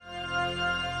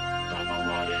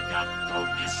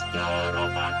Domo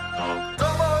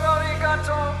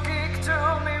arigato, geek to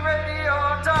me radio,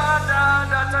 da da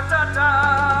da da da da.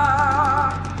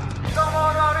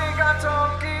 Domo arigato,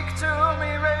 geek to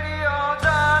me radio,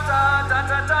 da da da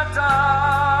da da da.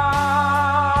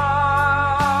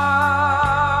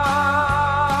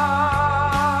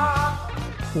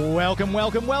 Welcome,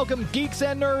 welcome, welcome, geeks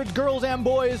and nerds, girls and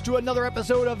boys, to another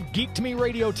episode of Geek to Me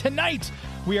Radio. Tonight,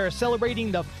 we are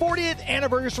celebrating the 40th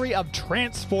anniversary of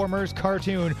Transformers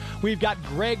cartoon. We've got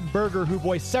Gregg Berger, who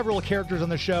voiced several characters on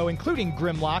the show, including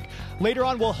Grimlock. Later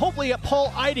on, we'll hopefully get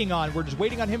Paul Eiding on. We're just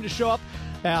waiting on him to show up.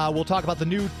 We'll talk about the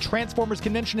new Transformers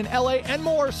convention in LA and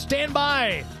more. Stand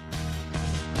by.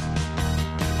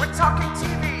 We're talking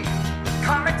TV,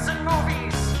 comics and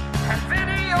movies, and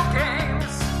video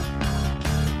games.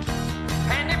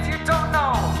 And if you don't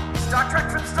know Star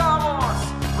Trek from Star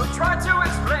Wars, we'll try to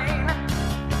explain.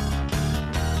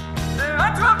 There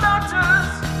are 12 doctors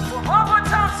for Hogwarts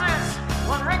houses,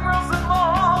 one ring rules them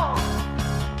all.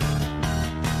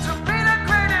 To be the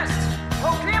greatest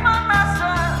Pokemon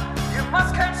master, you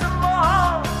must catch them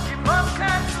all. You must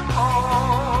catch them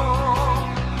all.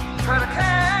 Try to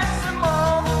catch them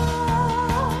all.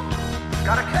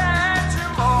 Gotta catch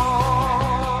them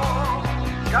all.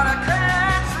 Gotta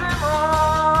catch them all.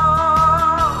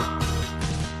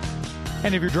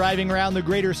 And if you're driving around the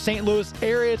greater St. Louis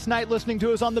area tonight listening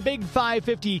to us on the big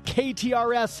 550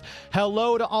 KTRS,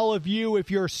 hello to all of you.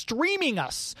 If you're streaming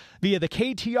us via the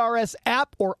KTRS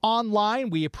app or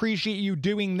online, we appreciate you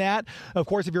doing that. Of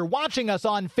course, if you're watching us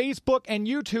on Facebook and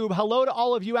YouTube, hello to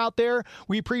all of you out there.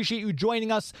 We appreciate you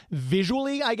joining us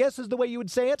visually, I guess is the way you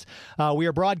would say it. We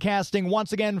are broadcasting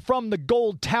once again from the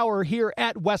Gold Tower here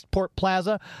at Westport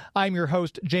Plaza. I'm your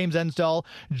host, James Enstall.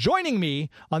 Joining me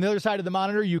on the other side of the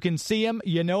monitor, you can see him,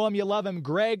 you know him, you love him,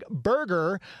 Gregg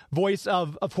Berger, voice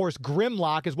of course,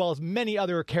 Grimlock, as well as many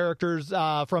other characters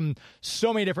from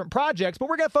so many different projects. But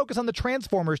we're going to focus on the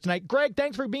Transformers tonight. Greg,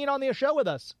 thanks for being on the show with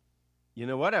us. You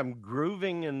know what? I'm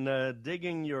grooving and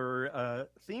digging your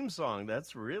theme song.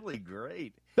 That's really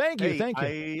great. Thank you. Hey, Thank you.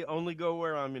 I only go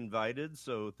where I'm invited,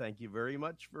 so thank you very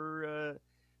much for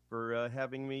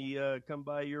having me come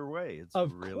by your way. It's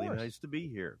really nice to be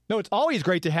here. No, it's always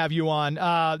great to have you on.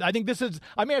 I think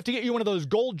I may have to get you one of those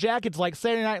gold jackets like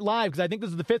Saturday Night Live, because I think this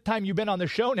is the 5th time you've been on the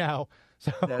show now.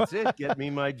 So That's it. Get me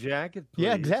my jacket, please.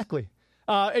 Yeah, exactly.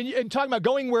 And talking about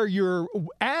going where you're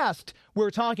asked, we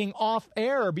were talking off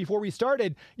air before we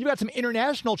started. You've got some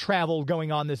international travel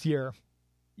going on this year.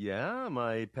 Yeah,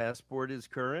 my passport is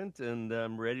current, and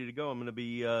I'm ready to go. I'm going to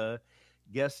be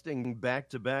guesting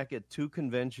back-to-back at 2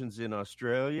 conventions in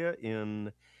Australia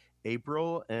in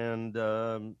April. And,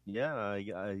 I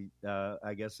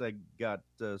guess I got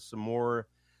some more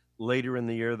later in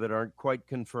the year that aren't quite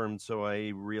confirmed, so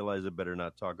I realize I better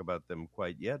not talk about them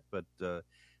quite yet. But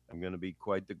I'm going to be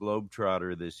quite the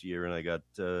globetrotter this year, and I got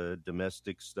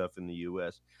domestic stuff in the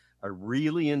U.S. I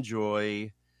really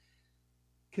enjoy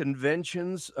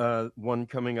conventions. One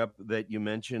coming up that you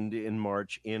mentioned in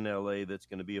March in LA, that's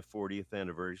going to be a 40th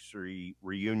anniversary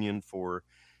reunion for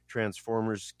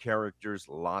Transformers characters.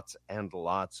 Lots and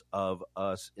lots of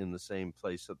us in the same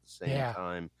place at the same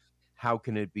time. How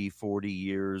can it be 40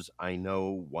 years? I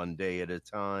know, one day at a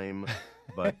time,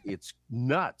 but it's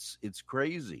nuts. It's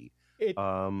crazy.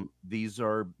 These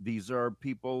are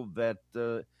people that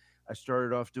I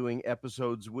started off doing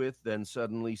episodes with, then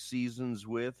suddenly seasons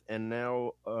with, and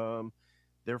now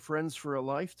they're friends for a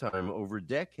lifetime over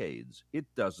decades. It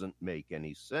doesn't make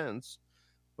any sense,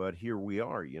 but here we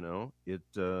are. You know,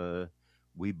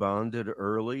 we bonded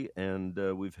early, and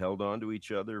we've held on to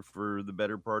each other for the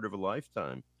better part of a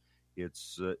lifetime.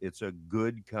 It's a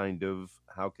good kind of,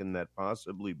 how can that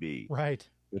possibly be? Right.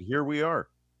 But here we are.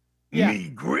 Yeah.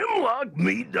 Me Grimlock,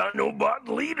 me Dinobot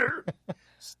leader.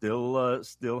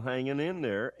 Still hanging in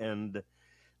there, and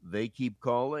they keep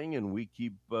calling, and we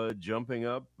keep jumping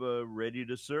up, ready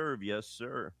to serve. Yes,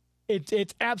 sir.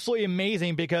 It's absolutely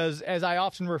amazing, because as I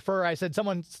often refer, I said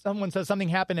someone says something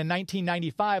happened in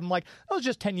 1995. I'm like, that was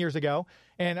just 10 years ago.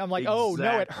 And I'm like, oh,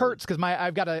 no, it hurts, because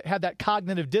I've got to have that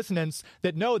cognitive dissonance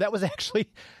that, no, that was actually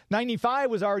 95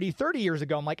 was already 30 years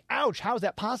ago. I'm like, ouch, how is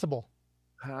that possible?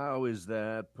 How is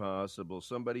that possible?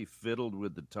 Somebody fiddled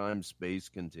with the time-space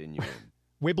continuum.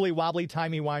 Wibbly wobbly,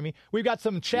 timey wimey. We've got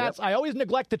some chats. Yep. I always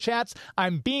neglect the chats.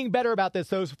 I'm being better about this.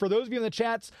 So for those of you in the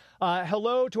chats,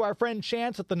 hello to our friend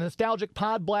Chance at the Nostalgic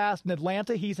Pod Blast in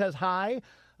Atlanta. He says hi.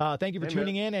 Thank you for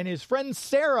tuning in. And his friend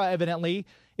Sarah, evidently,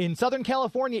 in Southern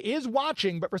California, is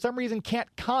watching, but for some reason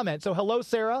can't comment. So hello,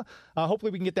 Sarah.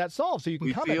 Hopefully we can get that solved so you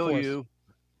can comment for us. You.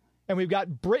 And we've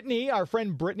got Brittany, our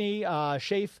friend Brittany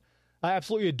Schaaf, I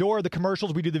absolutely adore the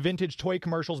commercials. We do the vintage toy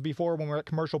commercials before when we're at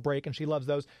commercial break, and she loves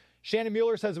those. Shannon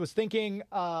Mueller says, I was thinking,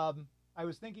 wow,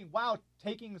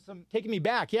 taking me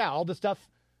back. Yeah, all the stuff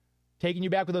taking you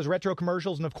back with those retro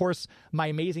commercials, and of course, my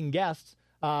amazing guests.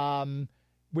 So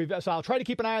I'll try to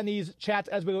keep an eye on these chats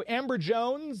as we go. Amber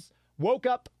Jones woke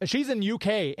up. She's in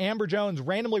UK. Amber Jones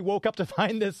randomly woke up to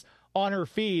find this on her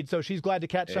feed, so she's glad to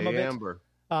catch some of it. Amber.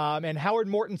 And Howard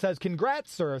Morton says,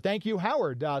 congrats, sir. Thank you,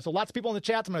 Howard. So lots of people in the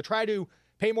chats. I'm going to try to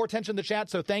pay more attention to the chat,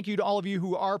 so thank you to all of you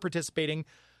who are participating.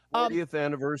 40th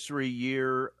anniversary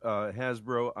year.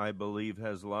 Hasbro, I believe,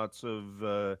 has lots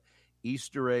of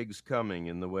Easter eggs coming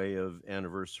in the way of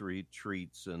anniversary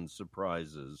treats and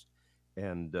surprises.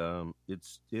 And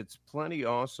it's plenty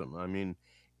awesome. I mean,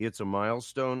 it's a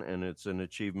milestone, and it's an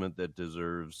achievement that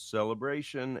deserves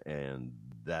celebration, and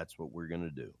that's what we're going to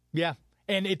do. Yeah.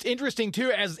 And it's interesting,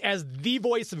 too, as the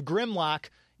voice of Grimlock,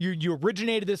 you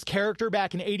originated this character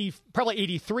back in probably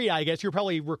 83, I guess. You're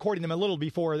probably recording them a little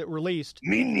before it released.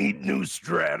 Me need new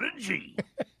strategy.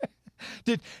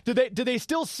 Did they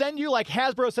still send you, like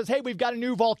Hasbro says, hey, we've got a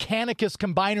new Volcanicus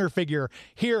combiner figure.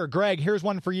 Here, Greg, here's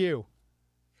one for you.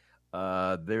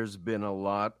 There's been a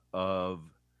lot of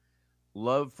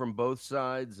love from both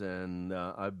sides, and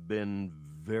I've been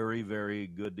very, very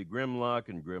good to Grimlock,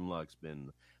 and Grimlock's been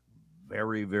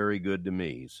very, very good to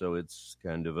me. So it's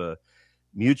kind of a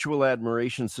mutual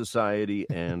admiration society,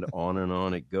 and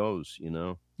on it goes, you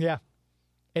know? Yeah.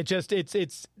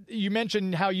 It's you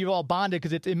mentioned how you all bonded,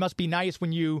 because it must be nice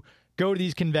when you go to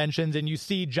these conventions and you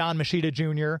see John Machida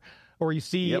Jr., or you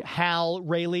see Hal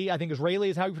Rayleigh. I think it's Rayleigh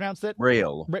is how you pronounce it?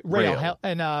 Rail.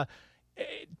 And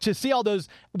to see all those,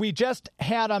 we just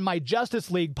had on my Justice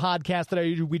League podcast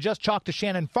that we just talked to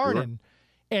Shannon Farnan,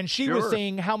 and she was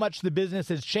saying how much the business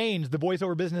has changed, the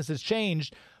voiceover business has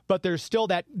changed, but there's still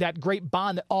that great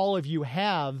bond that all of you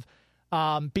have,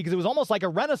 because it was almost like a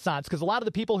renaissance, because a lot of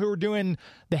the people who were doing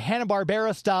the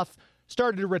Hanna-Barbera stuff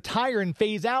started to retire and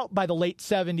phase out by the late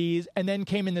 70s, and then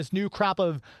came in this new crop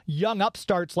of young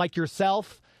upstarts like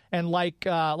yourself and like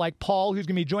Paul, who's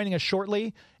going to be joining us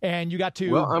shortly, and you got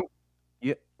to... Well,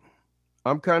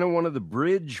 I'm kind of one of the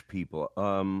bridge people,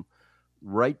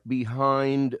 right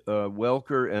behind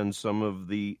Welker and some of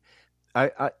the...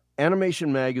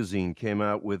 Animation Magazine came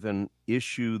out with an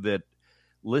issue that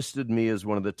listed me as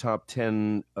one of the top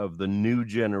 10 of the new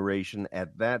generation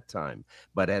at that time.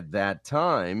 But at that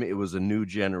time, it was a new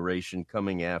generation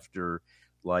coming after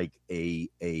like a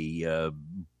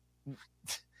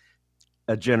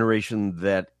generation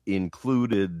that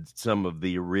included some of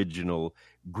the original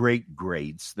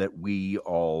greats that we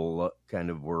all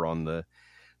kind of were on the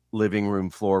living room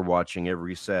floor watching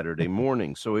every Saturday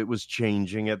morning. So it was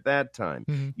changing at that time.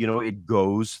 Mm-hmm. You know, it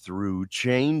goes through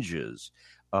changes.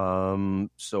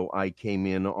 So I came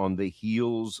in on the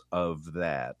heels of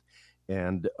that.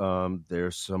 And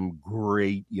there's some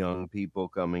great young people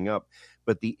coming up.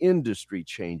 But the industry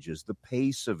changes. The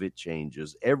pace of it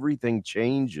changes. Everything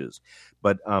changes.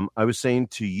 But I was saying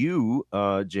to you,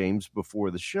 James,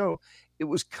 before the show, it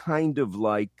was kind of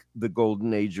like the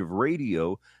golden age of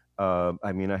radio.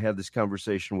 I mean, I had this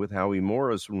conversation with Howie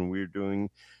Morris when we were doing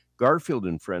Garfield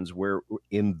and Friends, where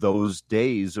in those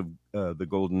days of the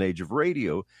golden age of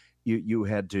radio, you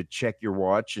had to check your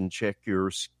watch and check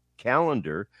your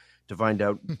calendar to find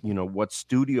out, you know, what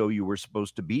studio you were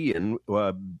supposed to be in,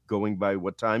 going by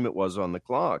what time it was on the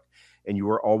clock. And you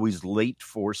were always late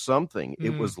for something. Mm-hmm.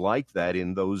 It was like that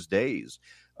in those days.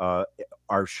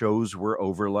 Our shows were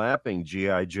overlapping.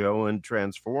 G.I. Joe and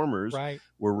Transformers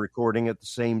were recording at the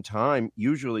same time,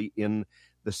 usually in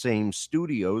the same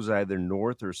studios, either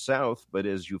north or south. But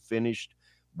as you finished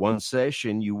one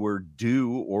session, you were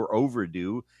due or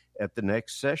overdue at the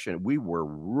next session. We were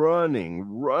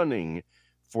running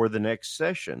for the next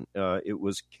session. It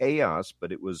was chaos,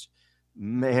 but it was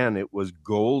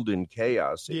golden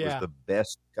chaos. It was the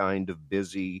best kind of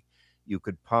busy you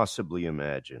could possibly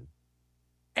imagine.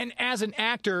 And as an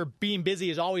actor, being busy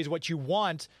is always what you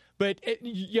want. But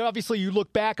obviously, you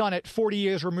look back on it 40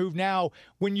 years removed now.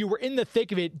 When you were in the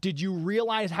thick of it, did you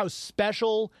realize how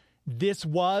special this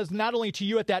was, not only to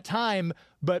you at that time,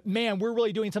 but, man, we're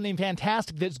really doing something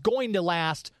fantastic that's going to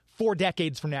last 4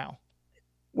 decades from now?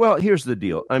 Well, here's the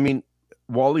deal. I mean,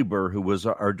 Wally Burr, who was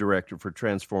our director for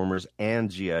Transformers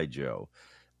and G.I. Joe,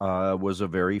 was a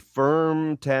very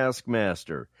firm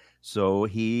taskmaster. So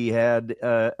he had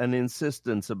an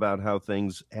insistence about how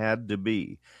things had to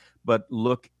be. But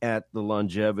look at the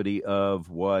longevity of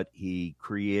what he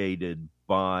created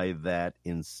by that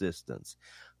insistence.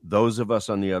 Those of us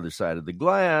on the other side of the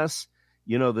glass,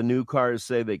 you know, the new cars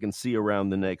say they can see around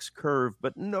the next curve,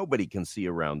 but nobody can see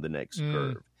around the next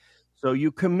curve. So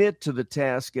you commit to the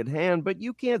task at hand, but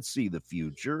you can't see the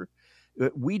future.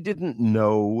 We didn't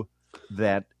know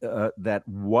that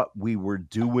what we were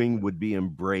doing would be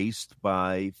embraced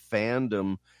by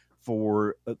fandom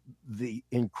for the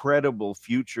incredible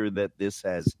future that this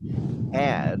has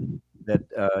had. That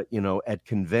at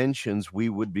conventions we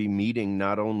would be meeting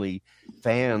not only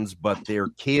fans but their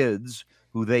kids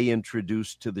who they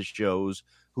introduced to the shows,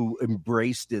 who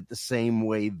embraced it the same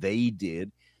way they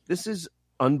did. This is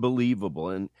unbelievable.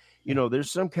 And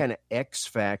there's some kind of X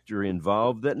factor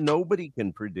involved that nobody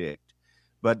can predict,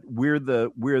 but we're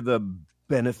the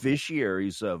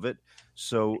beneficiaries of it.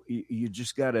 So you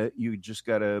just gotta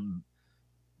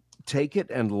take it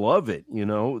and love it.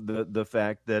 The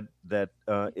fact that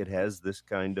it has this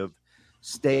kind of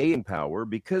staying power,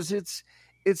 because it's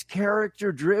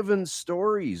character driven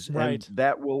stories, right? And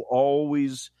that will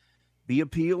always be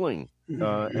appealing.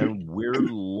 And we're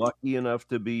lucky enough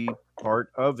to be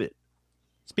part of it.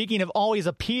 Speaking of always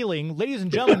appealing, ladies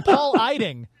and gentlemen, Paul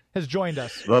Eiding has joined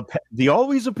us. The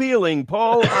always appealing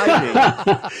Paul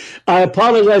Eiding. I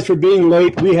apologize for being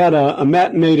late. We had a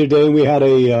matinee today, and we had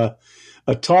a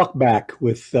talk back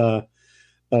with a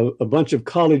bunch of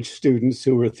college students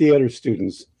who were theater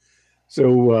students.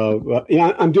 So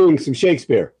I'm doing some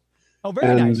Shakespeare. Oh,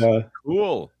 very nice.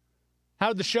 Cool. How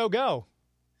did the show go?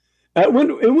 It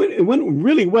went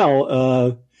really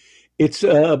well. It's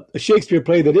a Shakespeare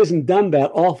play that isn't done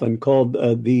that often, called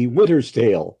The Winter's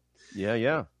Tale.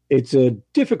 Yeah. It's a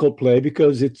difficult play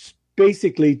because it's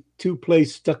basically two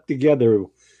plays stuck together.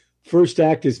 First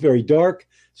act is very dark.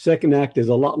 Second act is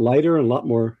a lot lighter and a lot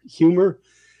more humor.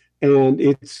 And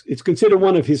it's considered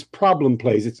one of his problem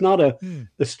plays. It's not a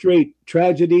straight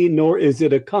tragedy, nor is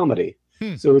it a comedy.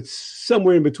 So it's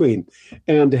somewhere in between.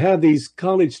 And to have these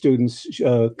college students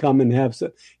come and had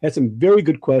some very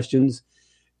good questions,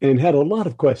 and had a lot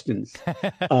of questions.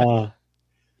 So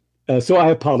I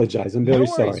apologize. I'm very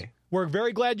sorry. We're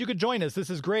very glad you could join us. This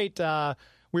is great.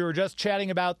 We were just chatting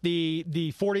about the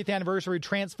 40th anniversary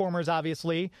Transformers,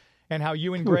 obviously, and how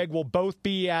you and Gregg will both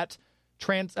be at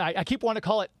I keep wanting to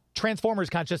call it Transformers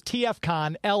Con, just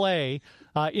TFCon LA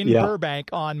in Burbank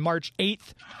on March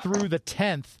 8th through the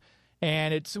 10th.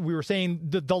 And we were saying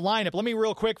the lineup. Let me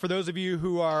real quick, for those of you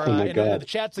who are in the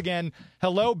chats again.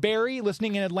 Hello, Barry,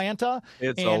 listening in Atlanta.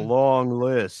 It's a long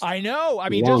list. I know. I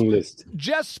mean,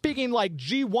 just speaking like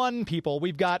G1 people,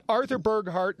 we've got Arthur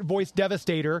Berger, voiced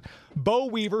Devastator, Bo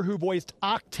Weaver, who voiced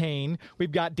Octane.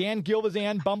 We've got Dan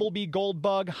Gilvezan, Bumblebee,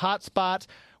 Goldbug, Hotspot.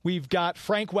 We've got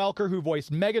Frank Welker, who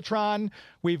voiced Megatron.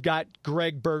 We've got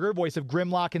Gregg Berger, voice of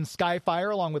Grimlock and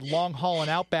Skyfire, along with Long Haul and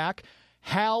Outback.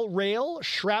 Hal Rail,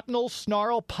 Shrapnel,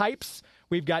 Snarl, Pipes.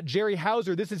 We've got Jerry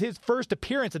Hauser. This is his first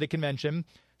appearance at a convention.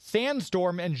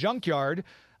 Sandstorm and Junkyard.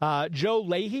 Joe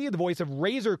Leahy, the voice of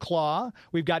Razor Claw.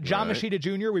 We've got John Machida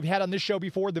Jr. We've had on this show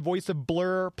before, the voice of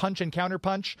Blur, Punch and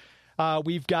Counterpunch.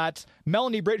 We've got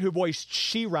Melanie Britt, who voiced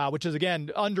She-Ra, which is, again,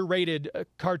 underrated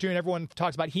cartoon. Everyone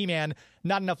talks about He-Man.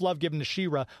 Not enough love given to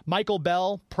She-Ra. Michael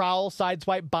Bell, Prowl,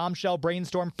 Sideswipe, Bombshell,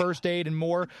 Brainstorm, First Aid, and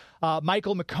more.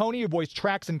 Michael McConey, who voiced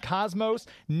Trax and Cosmos.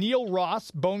 Neil Ross,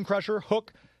 Bone Crusher,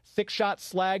 Hook, Six Shot,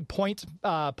 Slag, Point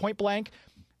Blank.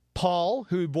 Paul,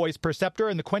 who voiced Perceptor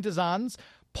and the Quintessons.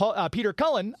 Peter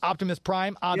Cullen, Optimus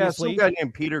Prime, obviously. Yeah, some guy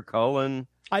named Peter Cullen.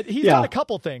 He's done a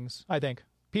couple things, I think.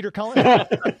 Peter Cullen.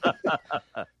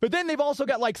 But then they've also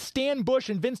got like Stan Bush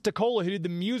and Vince DiCola, who did the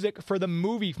music for the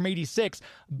movie from '86.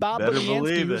 Bob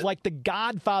Budiansky, who's like the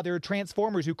godfather of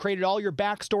Transformers, who created all your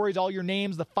backstories, all your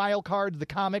names, the file cards, the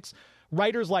comics.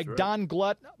 Writers like Don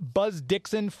Glutt, Buzz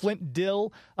Dixon, Flint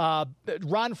Dill,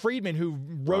 Ron Friedman, who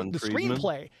wrote the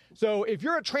screenplay. So if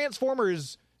you're a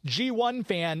Transformers G1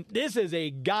 fan, this is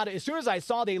a god. As soon as I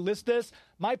saw they list this,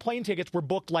 my plane tickets were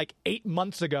booked like 8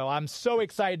 months ago. I'm so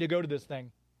excited to go to this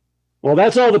thing. Well,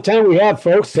 that's all the time we have,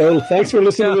 folks. So thanks for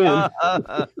listening in.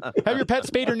 Have your pet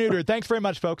spayed or neutered. Thanks very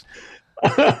much, folks.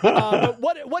 But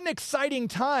what an exciting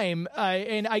time.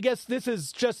 And I guess this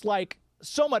is just like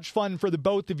so much fun for the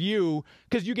both of you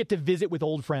because you get to visit with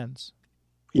old friends.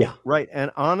 Yeah. Right.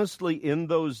 And honestly, in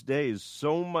those days,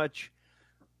 so much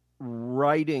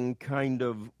writing kind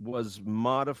of was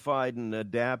modified and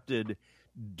adapted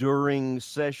during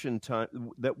session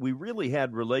time that we really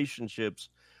had relationships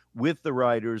with the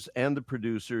writers and the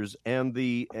producers and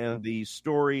the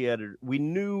story editor. We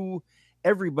knew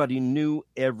everybody knew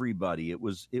everybody. It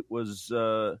was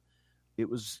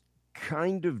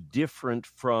kind of different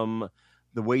from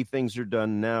the way things are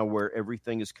done now, where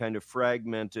everything is kind of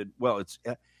fragmented. Well, it's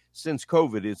since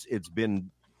COVID, it's been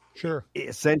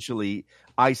essentially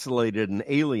isolated and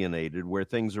alienated, where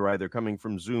things are either coming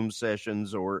from Zoom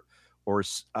sessions or or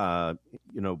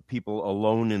people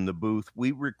alone in the booth.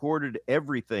 We recorded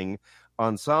everything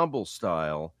ensemble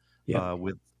style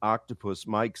with Octopus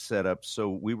mic setup, so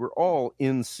we were all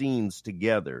in scenes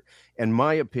together. And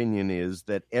my opinion is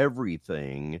that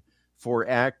everything for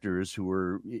actors who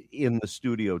are in the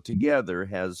studio together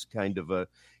has kind of a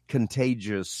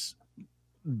contagious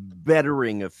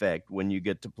bettering effect when you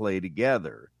get to play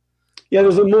together. Yeah,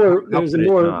 there's a more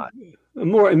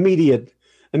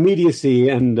immediacy,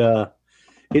 and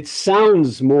it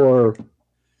sounds more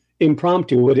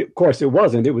impromptu. But of course, it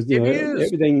wasn't. It was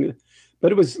everything,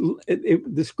 but it was.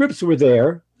 The scripts were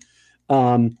there,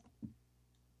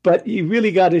 but you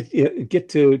really got to get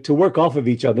to work off of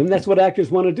each other, and that's what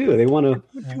actors want to do. They want to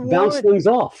bounce things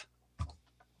off.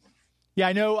 Yeah,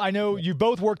 I know you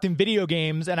both worked in video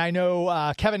games, and I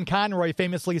know Kevin Conroy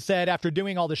famously said after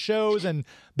doing all the shows and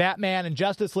Batman and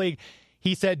Justice League,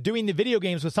 he said doing the video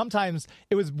games was sometimes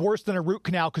it was worse than a root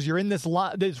canal because you're in this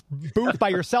booth by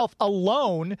yourself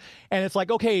alone, and it's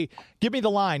like, okay, give me the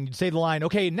line. You'd say the line,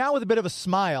 okay, now with a bit of a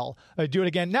smile. Do it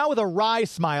again. Now with a wry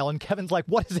smile. And Kevin's like,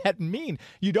 what does that mean?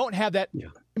 You don't have that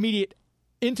immediate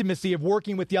intimacy of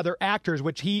working with the other actors,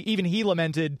 which he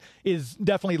lamented is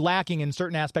definitely lacking in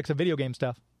certain aspects of video game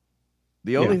stuff.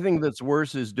 The only thing that's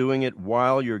worse is doing it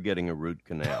while you're getting a root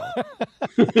canal.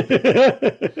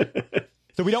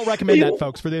 So we don't recommend that,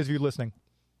 folks, for those of you listening.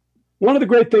 One of the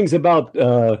great things about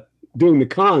doing the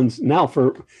cons now,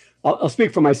 I'll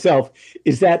speak for myself,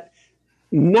 is that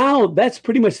now that's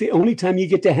pretty much the only time you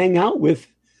get to hang out with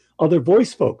other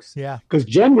voice folks. Yeah. Because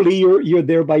generally you're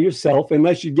there by yourself,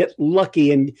 unless you get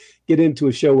lucky and get into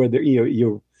a show where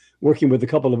you're working with a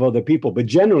couple of other people. But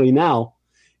generally now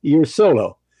you're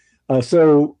solo.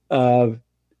 Doing and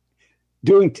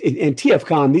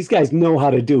TFCon, these guys know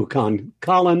how to do con.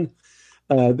 Colin,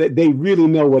 they really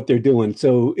know what they're doing.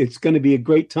 So it's going to be a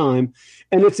great time.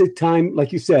 And it's a time,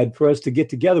 like you said, for us to get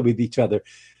together with each other.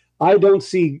 I don't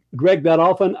see Gregg that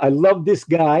often. I love this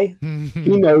guy.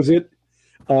 He knows it.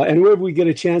 And wherever we get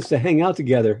a chance to hang out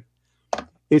together,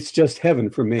 it's just heaven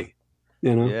for me.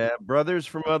 Yeah, brothers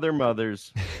from other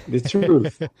mothers. The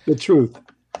truth. The truth.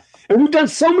 And we've done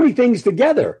so many things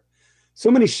together.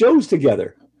 So many shows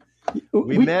together.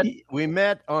 We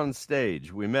met on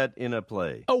stage. We met in a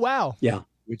play. Oh, wow. Yeah.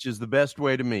 Which is the best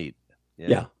way to meet.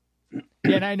 Yeah.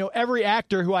 And I know every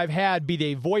actor who I've had, be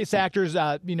they voice actors,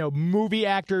 movie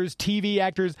actors, TV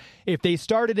actors, if they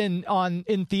started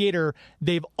in theater,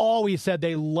 they've always said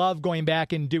they love going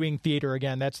back and doing theater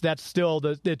again. That's still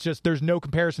it's just there's no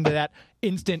comparison to that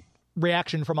instant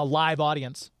reaction from a live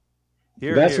audience.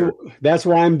 That's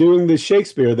why I'm doing the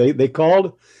Shakespeare. They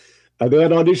called. They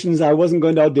had auditions. I wasn't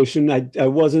going to audition. I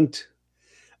didn't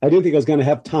think I was going to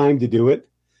have time to do it,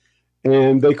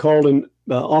 and they called and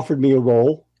offered me a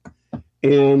role.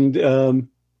 And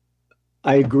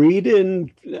I agreed,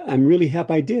 and I'm really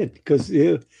happy I did, because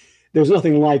there's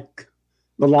nothing like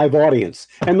the live audience.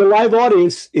 And the live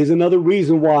audience is another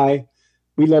reason why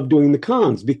we love doing the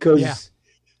cons, because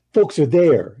folks are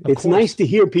there. It's nice to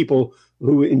hear people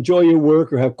who enjoy your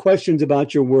work or have questions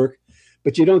about your work,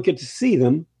 but you don't get to see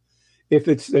them if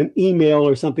it's an email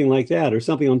or something like that, or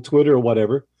something on Twitter or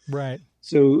whatever. Right.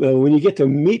 So when you get to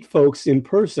meet folks in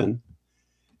person,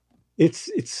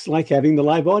 it's like having the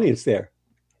live audience there.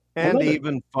 And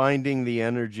even finding the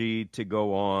energy to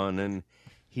go on and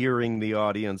hearing the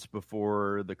audience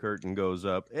before the curtain goes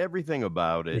up, everything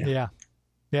about it.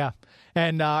 Yeah.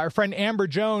 And our friend Amber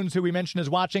Jones, who we mentioned is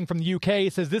watching from the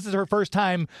UK, says this is her first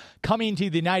time coming to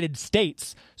the United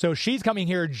States. So she's coming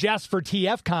here just for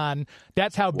TFCon.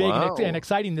 That's how big and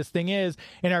exciting this thing is.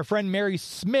 And our friend Mary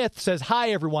Smith says,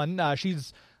 hi, everyone.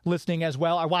 She's listening as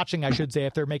well, or watching, I should say,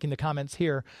 if they're making the comments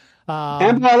here.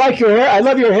 Amber, I like your hair. I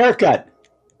love your haircut.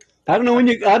 I don't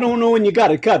know when you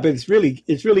got it cut, but it's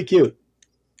really cute.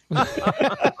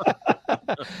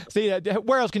 See,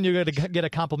 where else can you get a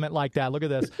compliment like that? Look at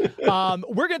this.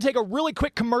 We're going to take a really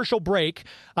quick commercial break.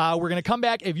 We're going to come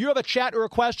back. If you have a chat or a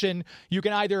question, you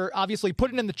can either obviously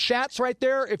put it in the chats right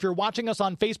there if you're watching us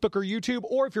on Facebook or YouTube,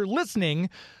 or if you're listening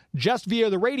just via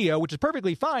the radio, which is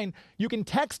perfectly fine, you can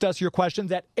text us your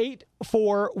questions at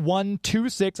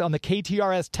 84126 on the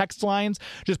KTRS text lines.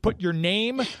 Just put your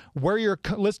name, where you're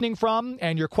listening from,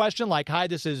 and your question, like, hi,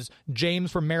 this is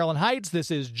James from Maryland Heights,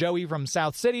 this is Joey from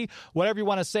South City, whatever you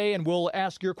want to say, and we'll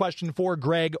ask your question for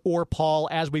Gregg or Paul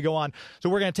as we go on. So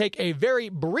we're going to take a very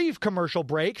brief commercial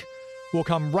break. We'll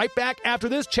come right back after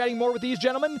this, chatting more with these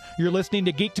gentlemen. You're listening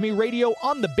to Geek to Me Radio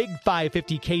on the Big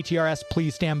 550 KTRS.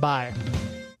 Please stand by.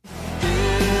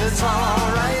 It's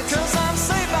alright, 'cause I'm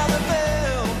saved by the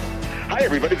bell. I Hi,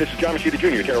 everybody. This is John Machida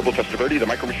Jr., Terrible Testaverde, the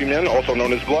Micro Machine Man, also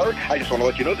known as Blur. I just want to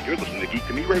let you know that you're listening to Geek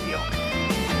to Me Radio.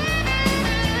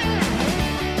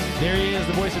 There he is,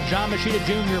 the voice of John Machida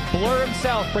Jr., Blur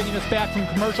himself, bringing us back from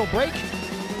commercial break.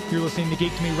 You're listening to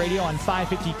Geek to Me Radio on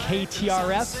 550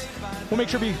 KTRS. We'll make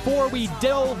sure before we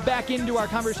delve back into our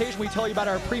conversation, we tell you about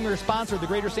our premier sponsor, the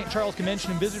Greater St. Charles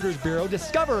Convention and Visitors Bureau.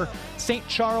 Discover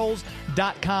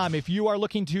stcharles.com. If you are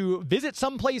looking to visit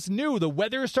someplace new, the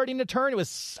weather is starting to turn. It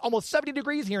was almost 70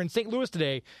 degrees here in St. Louis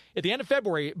today at the end of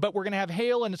February, but we're going to have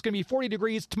hail, and it's going to be 40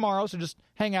 degrees tomorrow, so just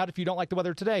hang out if you don't like the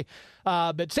weather today.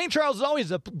 But St. Charles is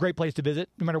always a great place to visit,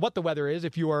 no matter what the weather is.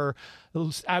 If you are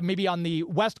maybe on the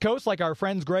West Coast, like our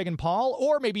friends Gregg and Paul,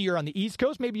 or maybe you're on the East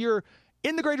Coast, maybe you're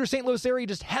in the greater St. Louis area,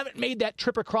 just haven't made that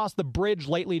trip across the bridge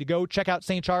lately to go check out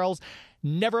St. Charles.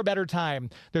 Never a better time.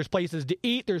 There's places to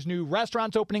eat. There's new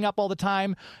restaurants opening up all the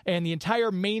time. And the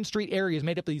entire Main Street area is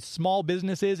made up of these small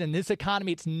businesses. In this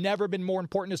economy, it's never been more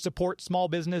important to support small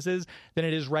businesses than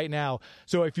it is right now.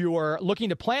 So if you are looking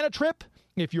to plan a trip,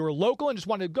 if you're local and just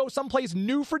want to go someplace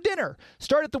new for dinner,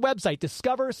 start at the website,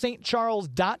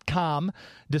 discoverstcharles.com,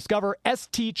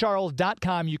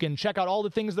 discoverstcharles.com. You can check out all the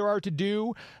things there are to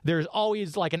do. There's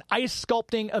always like an ice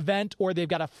sculpting event, or they've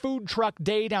got a food truck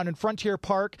day down in Frontier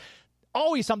Park.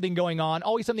 Always something going on,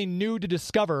 always something new to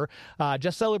discover.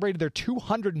 Just celebrated their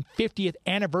 250th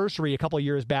anniversary a couple of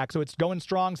years back, so it's going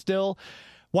strong still.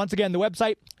 Once again, the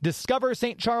website,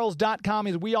 discoverstcharles.com.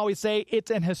 As we always say, it's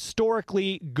an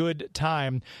historically good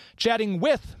time. Chatting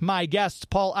with my guests,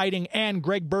 Paul Eiding and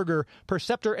Gregg Berger,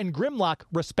 Perceptor and Grimlock,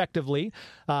 respectively.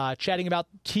 Chatting about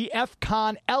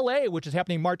TFCon LA, which is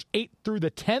happening March 8th through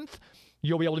the 10th.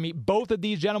 You'll be able to meet both of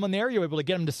these gentlemen there. You'll be able to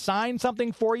get them to sign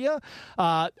something for you.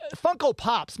 Funko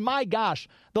Pops, my gosh.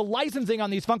 The licensing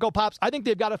on these Funko Pops, I think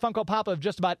they've got a Funko Pop of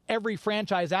just about every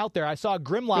franchise out there. I saw a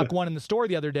Grimlock one in the store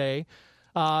the other day.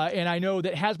 And I know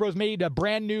that Hasbro's made a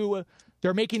brand new,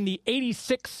 they're making the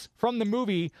 86 from the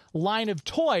movie line of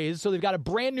toys. So they've got a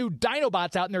brand new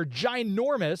Dinobots out, and they're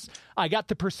ginormous. I got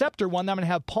the Perceptor one that I'm going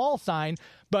to have Paul sign.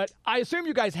 But I assume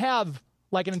you guys have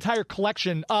like an entire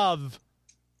collection of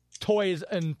toys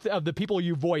and of the people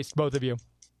you voiced, both of you.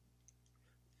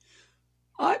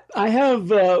 I have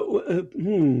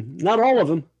not all of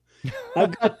them.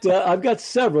 I've got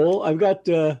several. I've got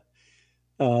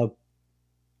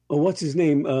what's his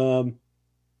name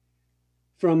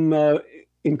from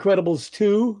Incredibles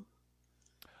 2.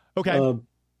 Okay,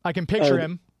 I can picture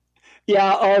him.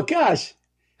 Yeah. Oh gosh.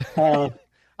 I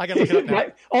gotta look it up now.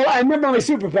 I remember my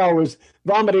superpower was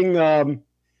vomiting.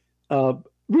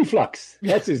 Reflux.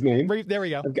 That's his name. There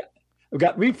we go. I've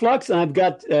got Reflux, and I've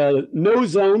got No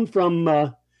Zone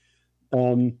from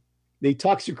the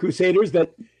Toxic Crusaders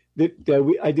that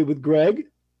I did with Gregg.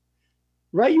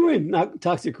 Right, you were in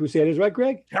Toxic Crusaders, right,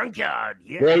 Gregg? Junkyard,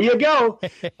 yeah. There you go.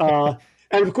 And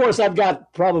of course, I've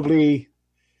got probably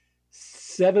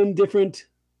about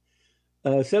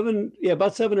 7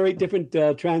 or 8 different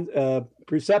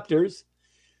Perceptors.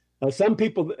 Some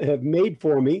people have made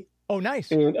for me. Oh, nice.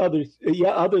 And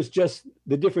others just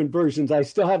the different versions. I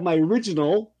still have my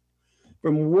original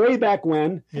from way back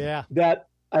when. Yeah. That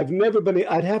I've never been.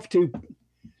 I'd have to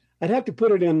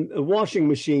put it in a washing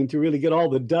machine to really get all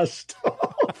the dust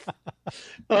off,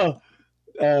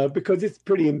 because it's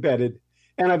pretty embedded.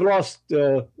 And I've lost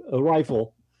a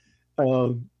rifle.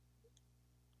 I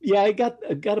got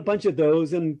a bunch of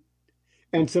those and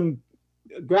some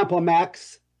Grandpa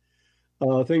Max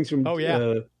things from. Oh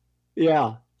yeah.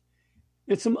 Yeah.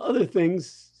 And some other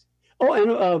things. Oh, and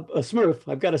a Smurf.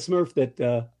 I've got a Smurf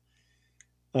that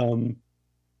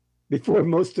before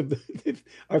most of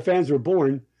our fans were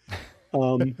born.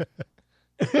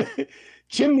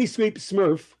 Chimney Sweep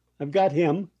Smurf. I've got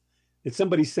him that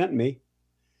somebody sent me.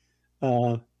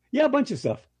 A bunch of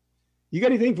stuff. You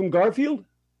got anything from Garfield?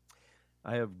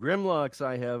 I have Grimlocks.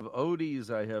 I have Odies.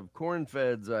 I have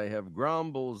Cornfeds. I have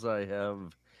Grombles. I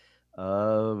have.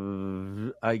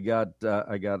 I got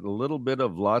a little bit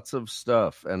of lots of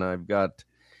stuff, and I've got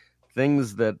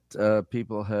things that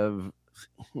people have,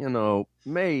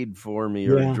 made for me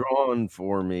or drawn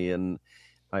for me, and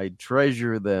I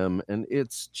treasure them. And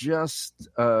it's just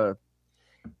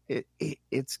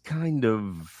it's kind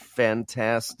of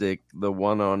fantastic, the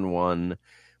one-on-one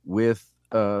with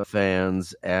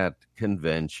fans at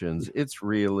conventions. It's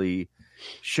really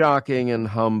shocking and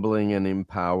humbling and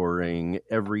empowering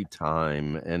every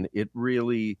time. And it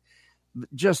really,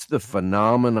 just the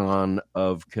phenomenon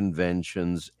of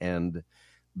conventions and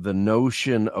the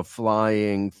notion of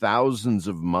flying thousands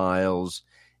of miles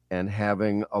and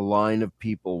having a line of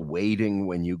people waiting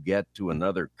when you get to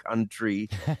another country.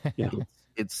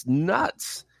 It's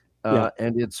nuts.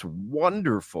 and it's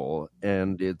wonderful,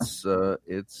 and it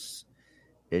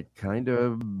kind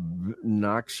of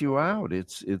knocks you out.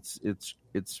 It's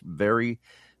very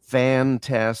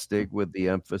fantastic with the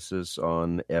emphasis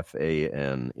on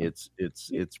FAN. It's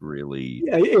really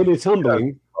and it's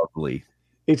humbling. lovely.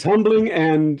 It's humbling,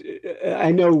 and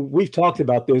I know we've talked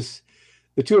about this.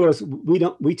 The two of us,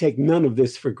 we take none of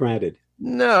this for granted.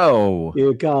 No,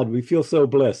 God, we feel so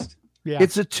blessed. Yeah.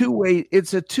 it's a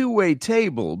two-way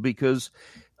table, because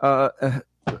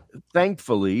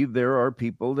thankfully there are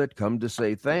people that come to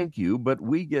say thank you, but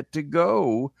we get to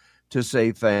go to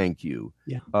say thank you.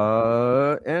 Yeah.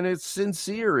 And it's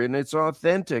sincere and it's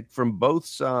authentic from both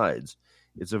sides.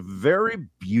 It's a very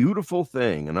beautiful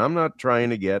thing, and I'm not trying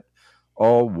to get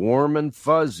all warm and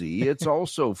fuzzy. It's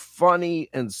also funny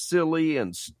and silly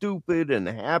and stupid and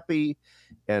happy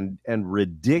and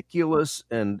ridiculous,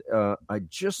 and I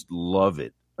just love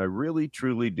it. I really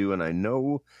truly do, and I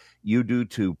know you do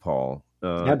too, Paul.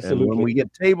 Absolutely. And when we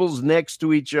get tables next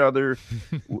to each other,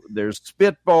 there's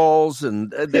spitballs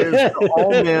and there's all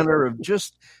manner of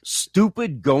just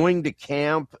stupid going to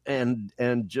camp and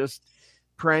just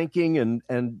pranking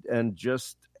and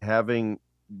just having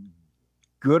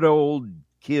good old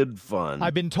kid fun.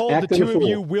 I've been told Acting the two a of fool.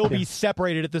 you will be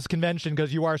separated at this convention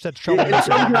because you are such trouble.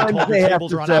 Sometimes they have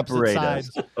to on opposite separate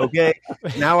sides. us. Okay,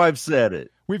 now I've said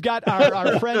it. We've got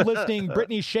our friend listening,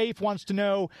 Brittany Schaaf, wants to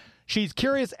know, she's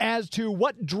curious as to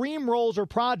what dream roles or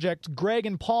projects Gregg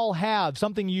and Paul have,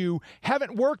 something you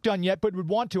haven't worked on yet but would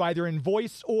want to, either in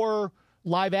voice or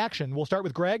live action. We'll start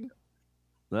with Gregg.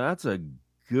 That's a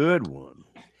good one.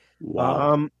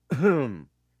 Wow.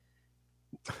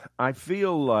 I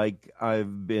feel like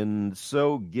I've been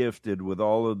so gifted with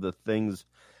all of the things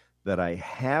that I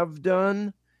have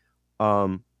done.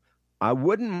 I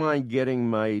wouldn't mind getting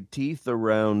my teeth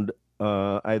around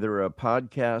either a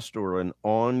podcast or an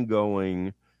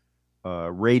ongoing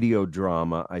radio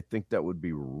drama. I think that would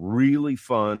be really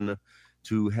fun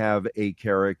to have a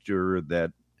character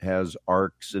that has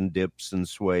arcs and dips and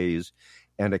sways,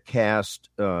 and a cast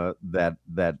that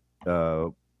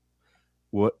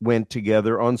went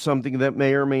together on something that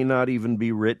may or may not even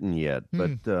be written yet.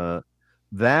 But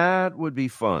that would be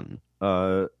fun.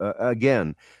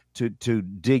 Again, to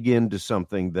dig into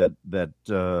something that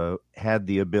had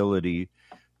the ability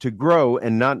to grow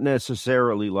and not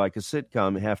necessarily like a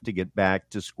sitcom have to get back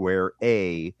to square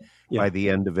A by the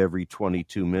end of every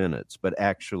 22 minutes, but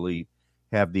actually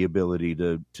have the ability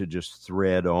to just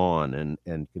thread on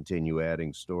and continue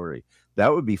adding story.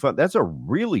 That would be fun. That's a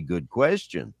really good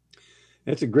question.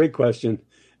 That's a great question.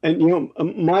 And,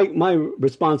 my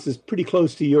response is pretty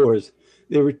close to yours.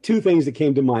 There were two things that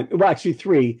came to mind. Well, actually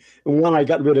three. And one I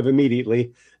got rid of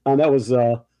immediately. And that was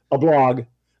a blog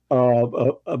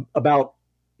about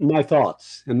my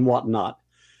thoughts and whatnot.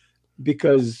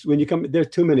 Because when you come, there's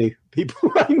too many people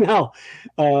right now.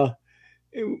 I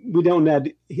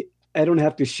don't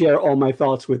have to share all my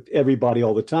thoughts with everybody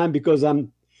all the time, because a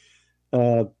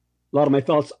lot of my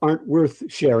thoughts aren't worth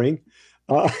sharing.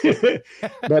 But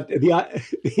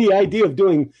the idea of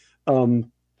doing,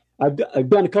 I've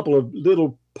done a couple of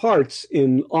little parts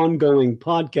in ongoing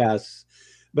podcasts,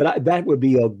 but that would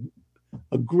be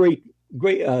a great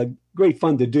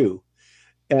fun to do.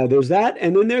 There's that,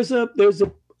 and then there's a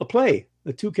play,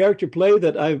 a 2-character play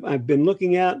that I've been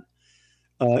looking at.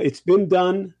 It's been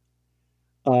done.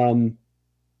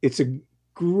 It's a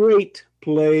great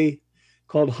play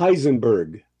called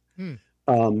Heisenberg.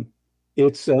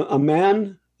 It's a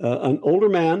man, an older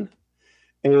man,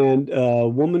 and a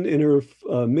woman in her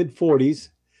mid-40s,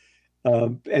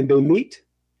 and they meet.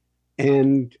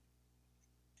 And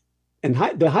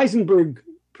the Heisenberg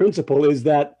principle is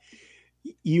that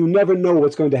you never know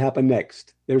what's going to happen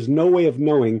next. There's no way of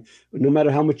knowing, no matter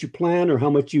how much you plan or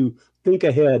how much you think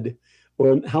ahead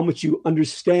or how much you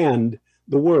understand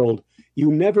the world,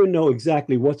 you never know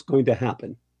exactly what's going to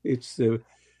happen. It's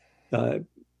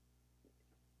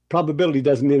probability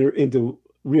doesn't enter into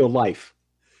real life.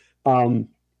 And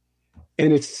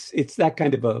it's that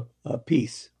kind of a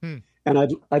piece. And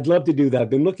I'd love to do that. I've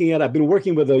been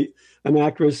working with an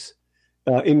actress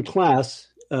in class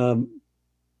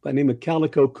by the name of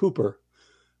Calico Cooper,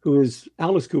 who is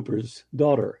Alice Cooper's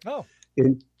daughter. Oh.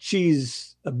 And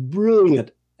she's a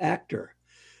brilliant actor.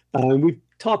 And we've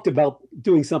talked about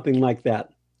doing something like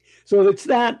that. So it's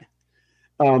that.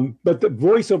 But the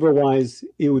voiceover wise,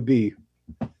 it would be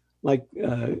like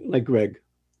Gregg,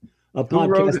 a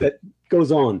podcast that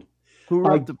goes on. Who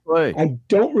wrote the play? I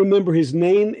don't remember his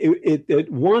name.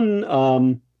 It won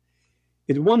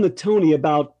the Tony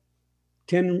about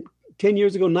 10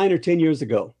 years ago, 9 or 10 years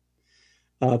ago,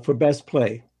 for best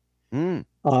play.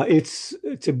 It's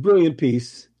a brilliant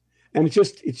piece, and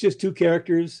it's just two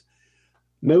characters,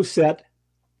 no set,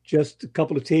 just a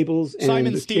couple of tables and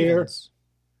Simon a Stevens.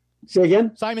 chair. Say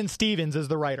again? Simon Stevens is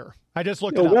the writer. I just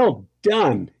looked it Oh, up. well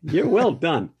done. You're well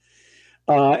done.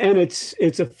 And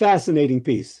it's a fascinating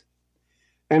piece.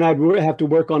 And I'd have to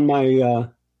work on my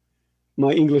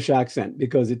my English accent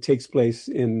because it takes place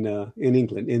in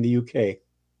England, in the UK.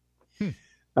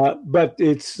 But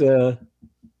it's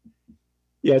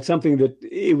it's something that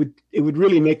it would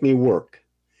really make me work.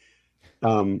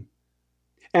 And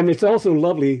it's also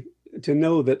lovely to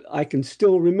know that I can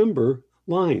still remember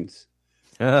lines.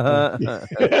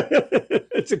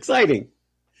 It's exciting.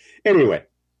 Anyway.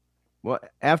 Well,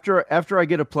 after I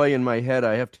get a play in my head,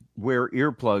 I have to wear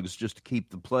earplugs just to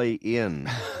keep the play in,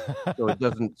 so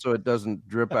it doesn't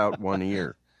drip out one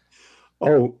ear.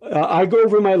 Oh, I go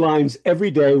over my lines every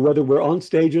day, whether we're on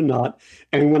stage or not.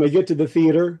 And when I get to the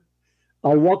theater,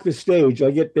 I walk the stage.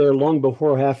 I get there long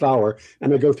before half hour,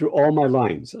 and I go through all my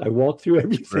lines. I walk through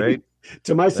everything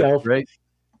to myself. Right.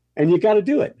 And you got to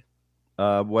do it.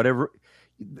 Whatever.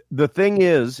 The thing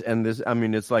is, and this, I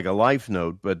mean, it's like a life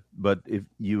note, but if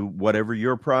whatever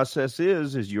your process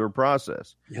is your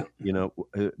process. Yeah. You know,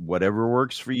 whatever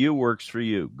works for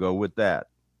you. Go with that.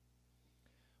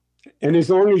 And as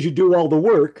long as you do all the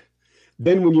work,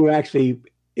 then when you're actually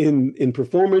in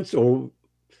performance or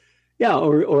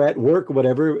at work or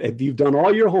whatever, if you've done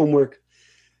all your homework,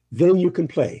 then you can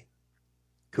play.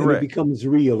 Correct. And it becomes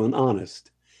real and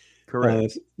honest.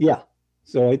 Correct.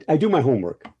 So I do my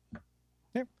homework.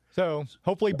 So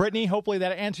hopefully, Brittany,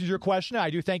 that answers your question. I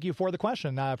do thank you for the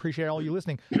question. I appreciate all you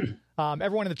listening.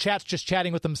 Everyone in the chat's just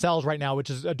chatting with themselves right now, which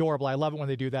is adorable. I love it when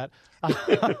they do that.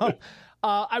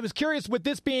 I was curious, with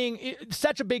this being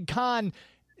such a big con,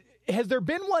 has there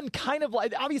been one kind of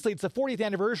like, obviously it's the 40th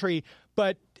anniversary,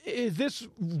 but is this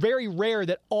very rare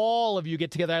that all of you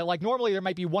get together? Like normally there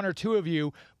might be one or two of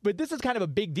you, but this is kind of a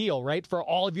big deal, right? For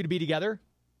all of you to be together?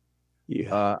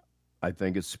 Yeah. I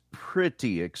think it's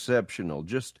pretty exceptional.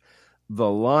 Just the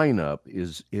lineup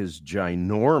is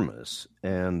ginormous,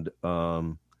 and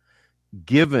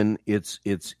given it's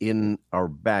in our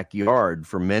backyard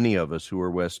for many of us who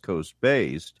are West Coast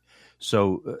based,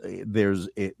 so there's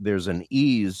an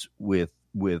ease with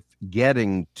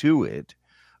getting to it,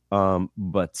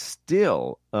 but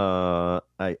still,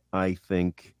 I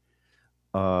think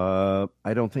I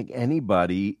don't think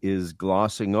anybody is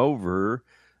glossing over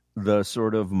the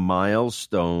sort of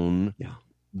milestone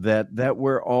that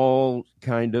we're all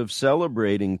kind of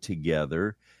celebrating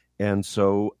together. And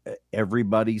so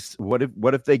everybody's, what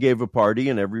if they gave a party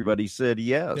and everybody said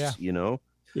yes, you know?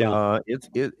 Yeah.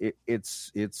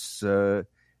 It's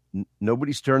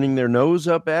nobody's turning their nose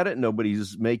up at it.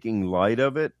 Nobody's making light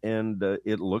of it. And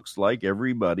it looks like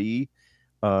everybody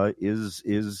is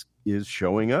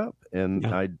showing up. And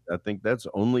I think that's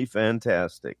only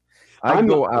fantastic. I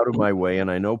go out of my way, and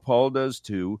I know Paul does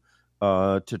too,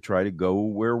 to try to go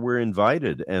where we're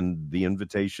invited. And the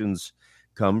invitations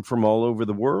come from all over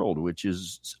the world, which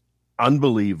is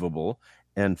unbelievable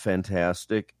and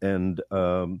fantastic. And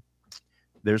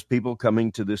there's people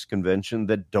coming to this convention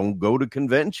that don't go to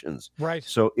conventions. Right.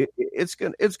 So it's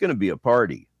gonna be a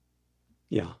party.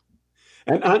 Yeah.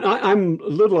 And I'm a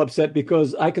little upset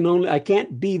because I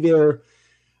can't be there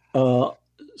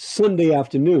Sunday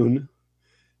afternoon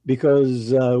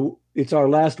because it's our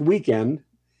last weekend,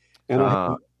 and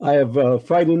I have a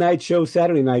Friday night show,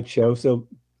 Saturday night show, so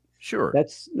sure,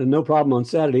 that's no problem on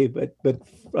Saturday.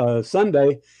 But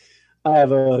Sunday, I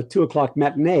have a 2:00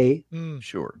 matinee.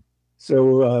 Sure.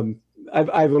 So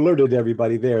I've alerted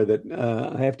everybody there that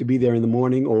I have to be there in the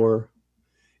morning,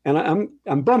 and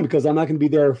I'm bummed because I'm not going to be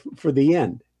there for the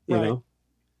end. You know.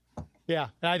 Yeah,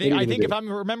 I think if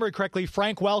I'm remembering correctly,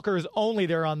 Frank Welker is only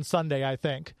there on Sunday, I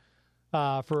think,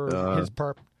 for his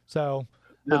perp. So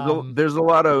there's a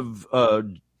lot of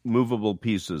movable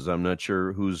pieces. I'm not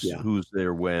sure who's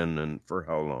there when and for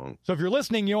how long. So if you're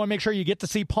listening, you want to make sure you get to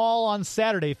see Paul on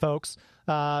Saturday, folks,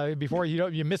 before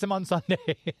you miss him on Sunday.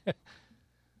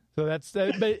 So that's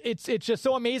but it's just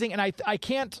so amazing, and I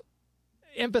can't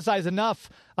emphasize enough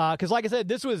because, like I said,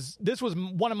 this was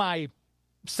one of my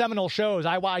seminal shows.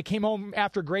 I came home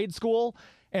after grade school,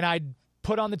 and I'd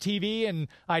put on the TV, and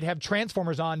I'd have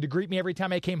Transformers on to greet me every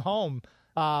time I came home.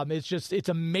 It's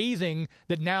amazing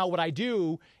that now what I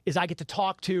do is I get to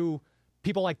talk to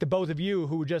people like the both of you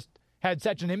who just had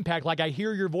such an impact. Like I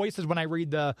hear your voices when I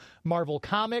read the Marvel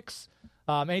comics.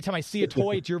 Anytime I see a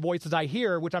toy, it's your voices I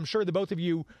hear, which I'm sure the both of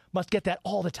you must get that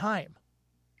all the time.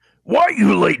 Why are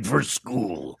you late for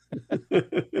school?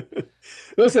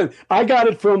 Listen, I got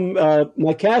it from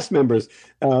my cast members.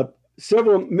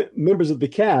 Several members of the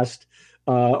cast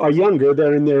are younger.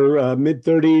 They're in their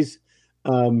mid-30s,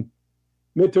 early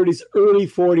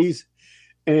 40s,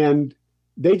 and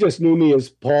they just knew me as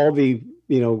Paul,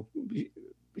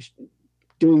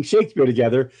 doing Shakespeare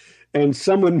together. And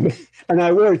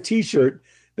I wore a T-shirt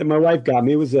that my wife got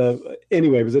me. It was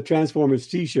a Transformers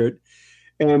T-shirt.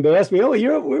 And they asked me, "Oh,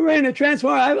 we're wearing a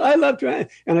Transformer. I love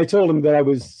Transformers." And I told them that I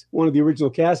was one of the original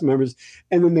cast members.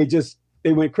 And then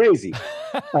they went crazy.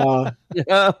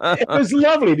 It was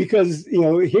lovely because,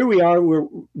 here we are.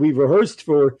 We've rehearsed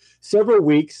for several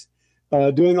weeks,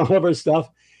 doing all of our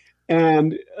stuff.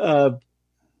 And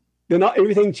then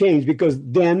everything changed because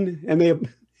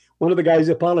one of the guys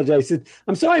apologized, said,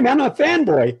 "I'm sorry, man, I'm a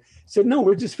fanboy." I said, "No,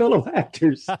 we're just fellow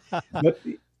actors." But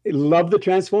love the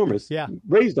Transformers. Yeah.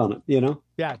 Raised on it,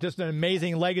 Yeah, just an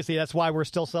amazing legacy. That's why we're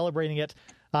still celebrating it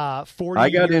 40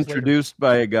 I got years introduced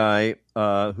by a guy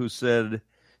who said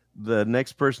the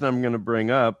next person I'm going to bring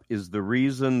up is the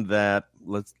reason that,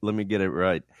 let me get it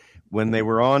right. When they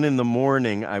were on in the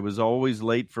morning, I was always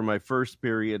late for my first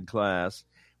period class.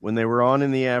 When they were on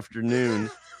in the afternoon,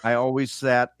 I always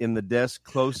sat in the desk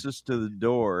closest to the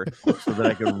door so that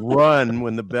I could run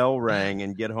when the bell rang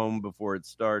and get home before it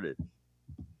started.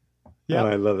 Yep. Oh,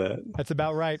 I love that. That's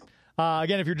about right.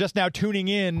 Again, if you're just now tuning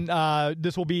in,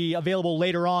 this will be available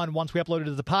later on once we upload it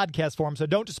to the podcast form. So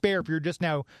don't despair if you're just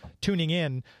now tuning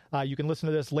in. You can listen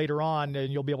to this later on,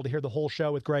 and you'll be able to hear the whole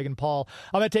show with Gregg and Paul.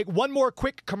 I'm going to take one more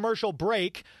quick commercial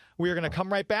break. We are going to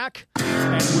come right back,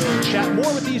 and we'll chat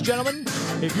more with these gentlemen.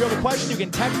 If you have a question, you can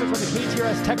text us on the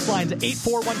KTRS text lines at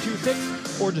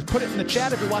 84126, or just put it in the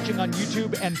chat if you're watching on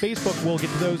YouTube and Facebook. We'll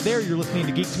get to those there. You're listening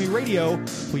to Geek to Me Radio.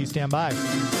 Please stand by.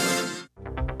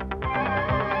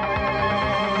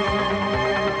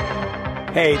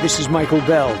 Hey, this is Michael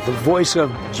Bell, the voice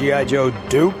of G.I. Joe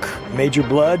Duke, Major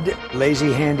Blood,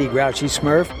 Lazy Handy Grouchy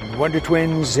Smurf, Wonder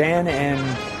Twins, Zan, and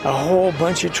a whole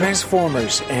bunch of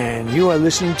Transformers. And you are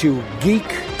listening to Geek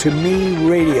to Me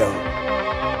Radio.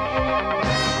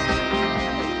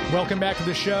 Welcome back to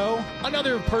the show.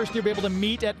 Another person you'll be able to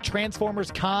meet at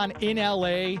Transformers Con in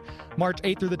LA, March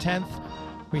 8th through the 10th.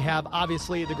 We have,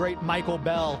 obviously, the great Michael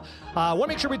Bell. I want to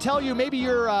make sure we tell you, maybe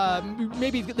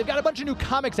they've got a bunch of new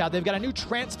comics out. They've got a new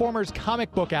Transformers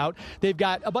comic book out. They've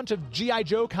got a bunch of G.I.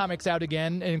 Joe comics out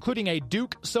again, including a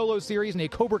Duke solo series and a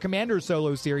Cobra Commander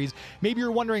solo series. Maybe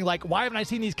you're wondering, why haven't I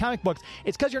seen these comic books?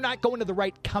 It's because you're not going to the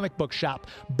right comic book shop.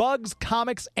 Bugs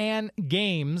Comics and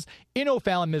Games in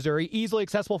O'Fallon, Missouri, easily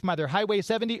accessible from either Highway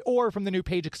 70 or from the new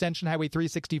Page Extension, Highway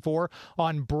 364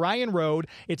 on Bryan Road.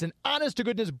 It's an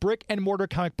honest-to-goodness brick-and-mortar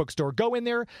comic book store. Go in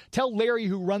there, tell Larry,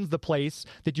 who runs the place,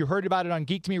 that you heard about it on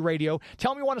Geek to Me Radio.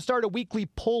 Tell him you want to start a weekly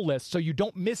pull list so you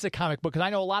don't miss a comic book, because I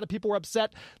know a lot of people were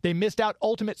upset they missed out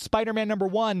Ultimate Spider-Man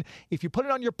 #1. If you put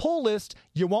it on your pull list,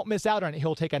 you won't miss out on it.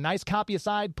 He'll take a nice copy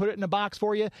aside, put it in a box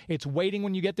for you. It's waiting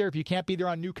when you get there. If you can't be there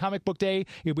on New Comic Book Day,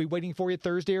 it'll be waiting for you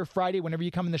Thursday or Friday whenever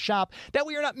you come in the shop. That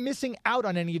way you're not missing out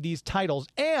on any of these titles.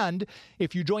 And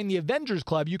if you join the Avengers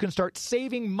Club, you can start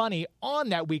saving money on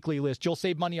that weekly list. You'll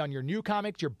save money on your new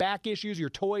comics, your back issues, your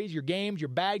toys, your games, your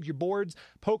bags, your boards,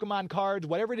 Pokemon cards,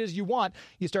 whatever it is you want.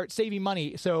 You start saving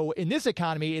money. So in this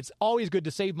economy, it's always good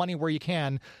to save money where you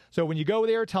can. So when you go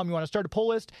there, tell them you want to start a pull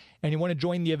list and you want to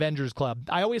join the Avengers Club.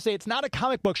 I always say it's not a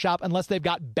comic book shop unless they've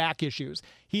got back issues.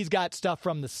 He's got stuff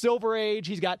from the Silver Age.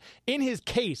 He's got in his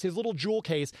case, his little jewel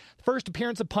case, first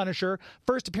appearance of Punisher,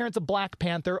 first appearance of Black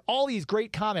Panther, all these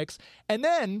great comics. And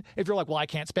then if you're like, well, I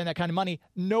can't spend that kind of money,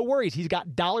 no worries. He's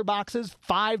got dollar boxes,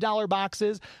 $5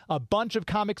 boxes, a bunch of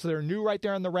comics that are new right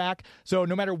there on the rack. So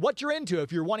no matter what you're into,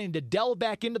 if you're wanting to delve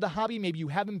back into the hobby, maybe you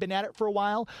haven't been at it for a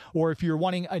while, or if you're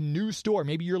wanting a new store,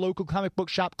 maybe your local comic book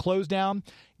shop closed down,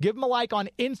 give him a like on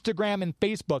Instagram and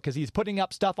Facebook, because he's putting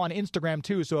up stuff on Instagram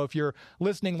too. So if you're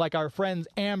listening like our friends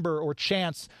Amber or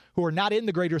Chance, who are not in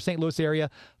the greater St. Louis area,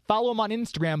 follow him on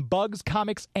Instagram, Bugs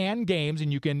Comics and Games,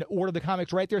 and you can order the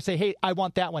comics right there. Say, hey, I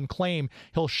want that one. Claim.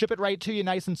 He'll ship it right to you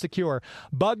nice and secure.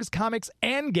 Bugs Comics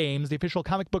and Games, the official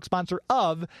comic book sponsor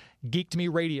of Geek to Me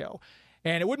Radio.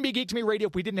 And it wouldn't be Geek to Me Radio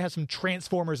if we didn't have some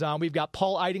Transformers on. We've got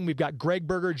Paul Eiding. We've got Gregg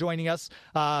Berger joining us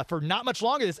for not much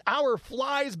longer. This hour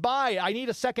flies by. I need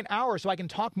a second hour so I can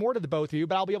talk more to the both of you,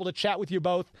 but I'll be able to chat with you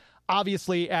both,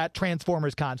 obviously, at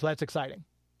Transformers Con. So that's exciting.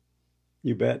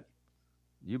 You bet.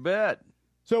 You bet.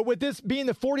 So with this being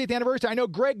the 40th anniversary, I know,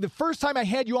 Gregg, the first time I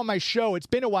had you on my show, it's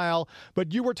been a while,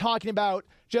 but you were talking about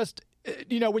just,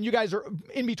 when you guys are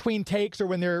in between takes or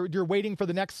when you're waiting for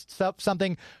the next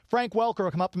something, Frank Welker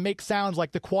will come up and make sounds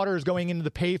like the quarter is going into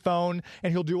the payphone,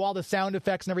 and he'll do all the sound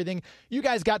effects and everything. You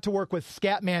guys got to work with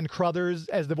Scatman Crothers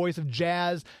as the voice of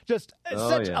Jazz. Just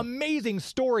amazing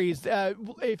stories.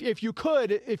 If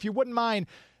you wouldn't mind,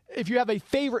 if you have a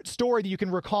favorite story that you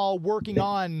can recall working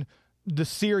on the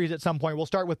series at some point. We'll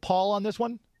start with Paul on this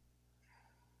one.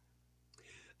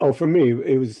 Oh, for me,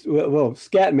 it was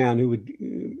Scatman,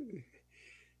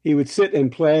 he would sit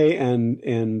and play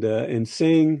and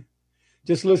sing.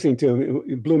 Just listening to him,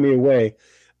 it blew me away.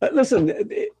 Listen,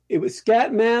 it was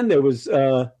Scatman. There was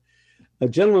a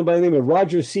gentleman by the name of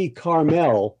Roger C.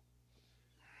 Carmel,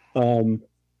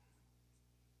 who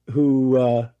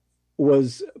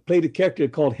played a character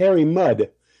called Harry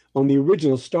Mudd on the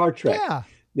original Star Trek.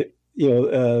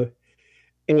 Yeah.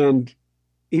 And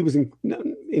he was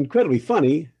incredibly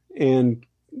funny and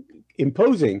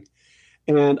imposing.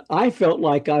 And I felt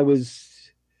like I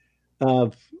was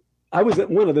one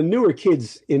of the newer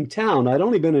kids in town. I'd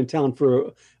only been in town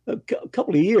for a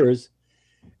couple of years.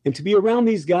 And to be around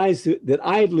these guys that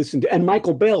I had listened to, and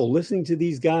Michael Bell, listening to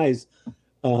these guys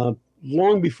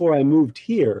long before I moved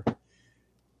here,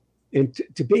 and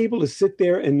to be able to sit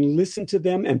there and listen to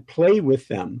them and play with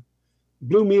them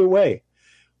blew me away.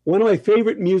 One of my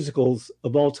favorite musicals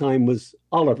of all time was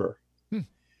Oliver.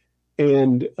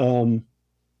 And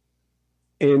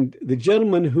the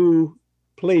gentleman who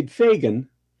played Fagin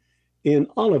in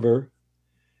Oliver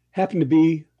happened to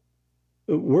be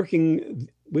working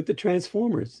with the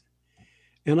Transformers.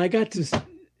 And I got to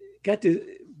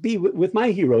be with my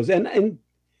heroes. And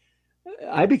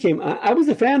I was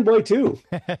a fanboy too.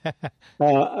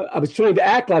 I was trying to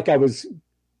act like I was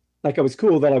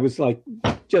cool, that I was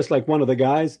just like one of the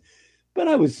guys, but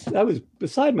I was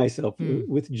beside myself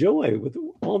with joy with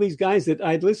all these guys that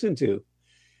I'd listened to.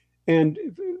 And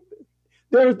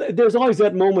there's always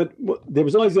that moment. There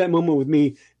was always that moment with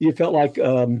me. You felt like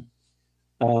a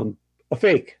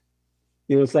fake.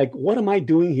 It's like, what am I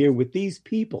doing here with these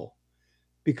people?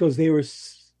 Because they were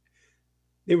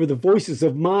the voices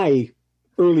of my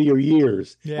earlier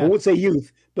years. Yeah. I won't say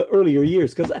youth, but earlier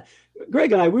years. Because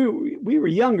Gregg and I, we were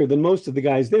younger than most of the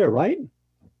guys there, right?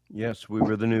 Yes, we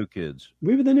were the new kids.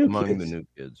 We were the new among kids. the new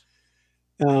kids.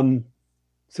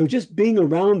 So just being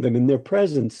around them in their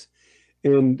presence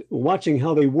and watching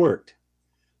how they worked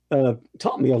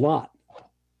taught me a lot.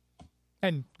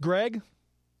 And Gregg?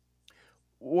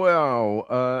 Wow.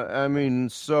 I mean,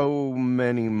 so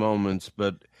many moments,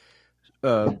 but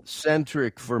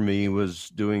centric for me was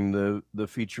doing the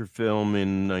feature film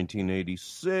in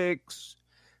 1986,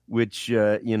 which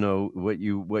what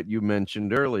you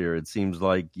mentioned earlier. It seems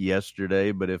like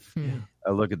yesterday, but if I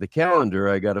look at the calendar,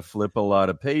 I got to flip a lot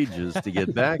of pages to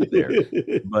get back there.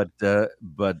 But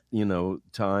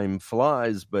time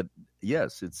flies. But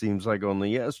yes, it seems like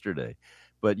only yesterday.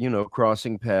 But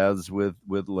crossing paths with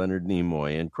Leonard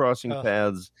Nimoy and crossing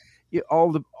paths.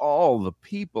 All the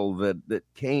people that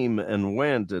came and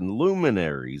went and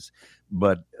luminaries,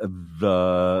 but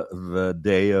the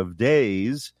day of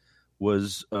days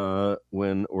was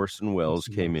when Orson Welles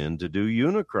came in to do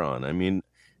Unicron. I mean,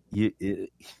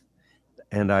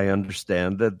 and I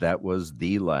understand that was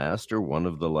the last or one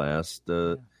of the last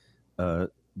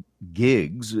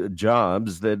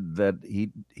jobs that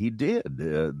he did.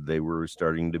 They were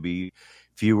starting to be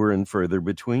fewer and further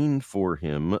between for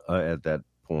him at that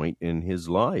point in his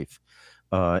life.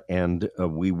 And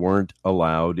we weren't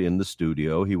allowed in the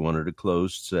studio. He wanted a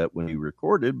closed set when he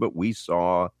recorded, but we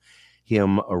saw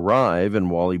him arrive, and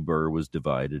Wally Burr was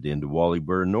divided into Wally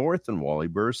Burr North and Wally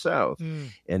Burr South.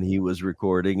 And he was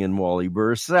recording in Wally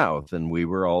Burr South, and we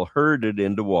were all herded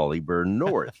into Wally Burr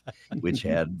North, which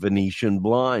had Venetian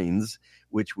blinds,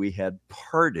 which we had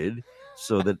parted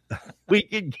so that we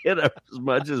could get as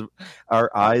much as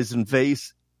our eyes and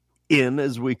face in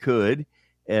as we could.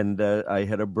 And I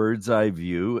had a bird's eye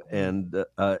view, and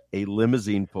a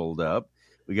limousine pulled up.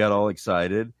 We got all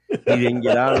excited. He didn't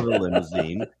get out of the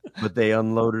limousine, but they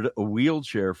unloaded a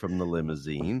wheelchair from the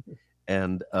limousine.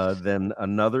 And then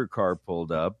another car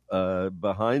pulled up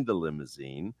behind the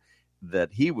limousine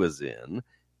that he was in.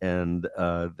 And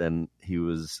then he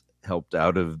was helped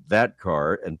out of that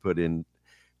car and put into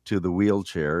the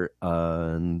wheelchair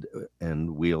and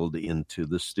wheeled into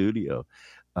the studio,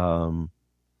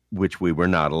 which we were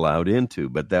not allowed into.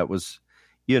 But that was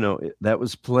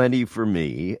plenty for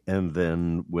me. And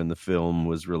then when the film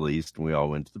was released and we all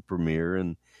went to the premiere,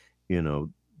 and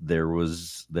there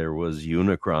was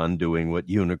Unicron doing what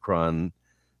Unicron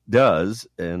does,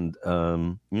 and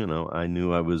I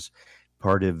knew I was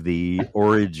part of the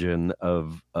origin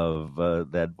of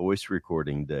that voice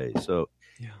recording day. So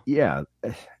yeah.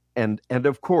 And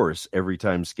of course, every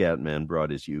time Scatman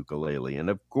brought his ukulele, and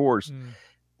of course,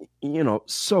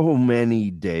 so many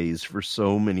days for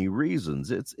so many reasons.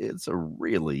 It's a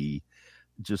really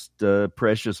just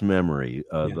precious memory.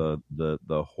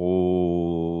 The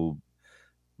whole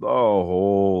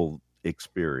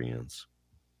experience.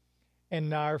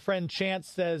 And our friend Chance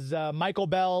says Michael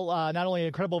Bell, not only an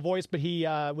incredible voice, but he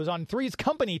was on Three's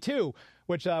Company, too,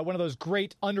 which one of those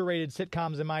great underrated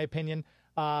sitcoms, in my opinion.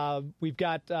 We've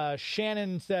got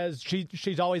Shannon says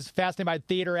she's always fascinated by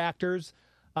theater actors.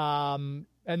 And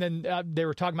then they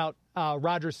were talking about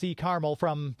Roger C. Carmel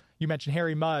from, you mentioned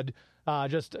Harry Mudd.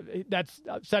 That's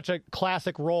such a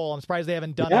classic role. I'm surprised they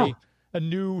haven't done a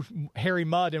new Harry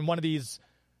Mudd in one of these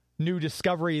new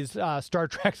Discoveries Star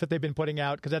Treks that they've been putting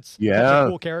out, because that's such a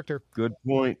cool character. Good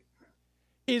point.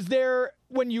 Is there,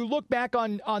 when you look back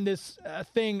on this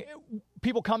thing,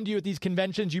 people come to you at these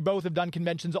conventions, you both have done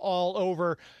conventions all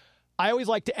over. I always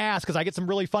like to ask, because I get some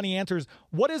really funny answers,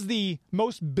 what is the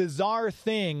most bizarre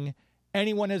thing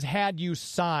anyone has had you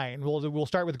sign? We'll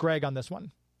start with Gregg on this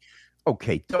one.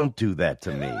 Okay, don't do that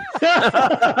to me.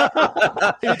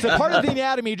 It's a part of the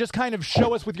anatomy. Just kind of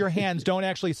show us with your hands. Don't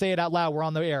actually say it out loud. We're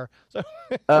on the air. So.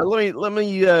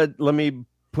 Let me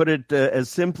put it as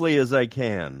simply as I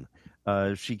can.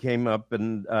 She came up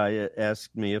and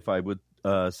asked me if I would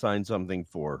sign something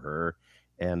for her,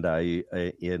 and I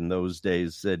in those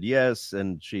days said yes.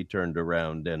 And she turned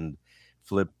around and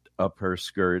flipped up her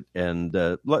skirt, and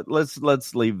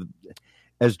let's leave.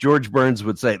 As George Burns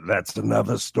would say, that's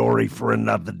another story for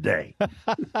another day.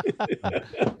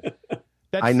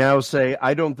 I now say,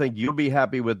 I don't think you'll be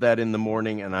happy with that in the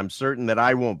morning, and I'm certain that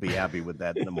I won't be happy with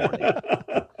that in the morning.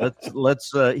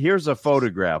 Let's here's a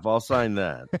photograph. I'll sign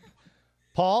that.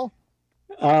 Paul?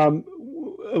 I've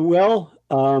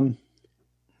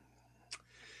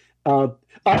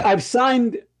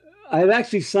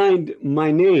actually signed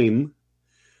my name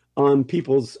on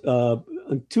people's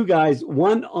two guys,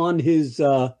 one on his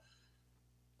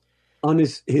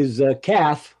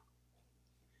calf.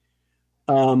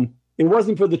 It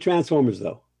wasn't for the Transformers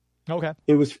though. Okay.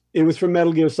 It was for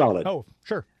Metal Gear Solid. Oh,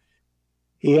 sure.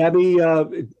 He had me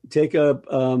take a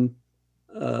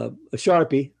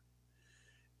Sharpie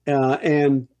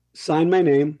and sign my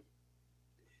name,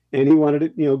 and he wanted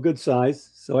it, good size,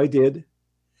 so I did.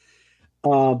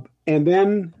 And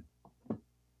then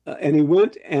he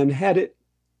went and had it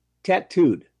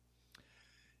tattooed.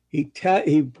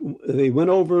 They went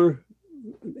over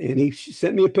and he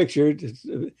sent me a picture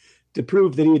to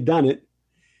prove that he had done it.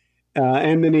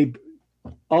 And then he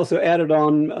also added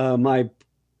on my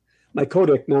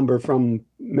codec number from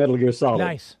Metal Gear Solid.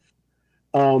 Nice.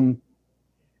 And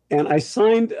I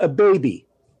signed a baby.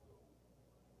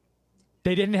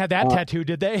 They didn't have that tattoo,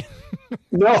 did they?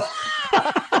 No.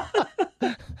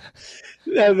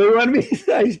 They wanted me.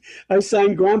 I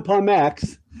signed Grandpa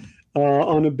Max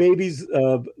on a baby's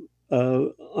leg.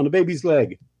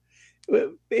 I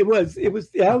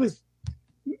was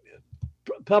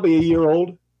probably a year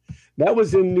old. That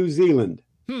was in New Zealand,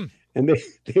 and they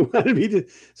wanted me to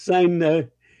sign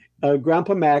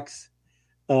Grandpa Max.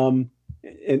 And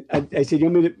I said, "You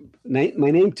want me to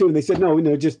my name too?" And they said, "No,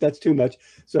 just that's too much."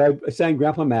 So I signed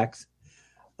Grandpa Max,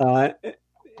 and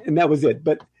that was it.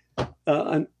 But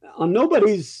on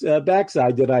nobody's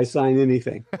backside did I sign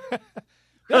anything.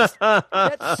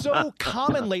 That's so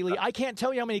common lately. I can't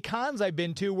tell you how many cons I've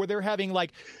been to where they're having,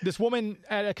 like, this woman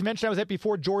at a convention I was at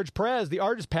before George Perez, the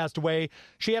artist, passed away.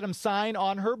 She had him sign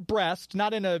on her breast,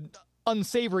 not in a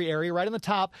unsavory area, right on the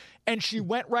top, and she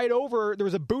went right over. There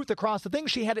was a booth across the thing.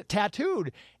 She had it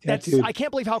tattooed. I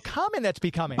can't believe how common that's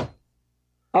becoming.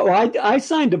 Oh, I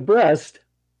signed a breast,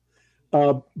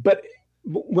 but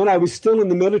when I was still in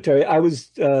the military, I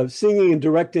was singing and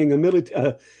directing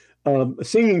a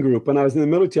singing group when I was in the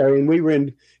military, and we were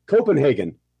in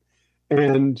Copenhagen,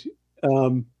 and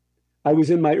I was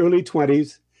in my early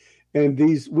 20s, and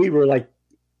we were like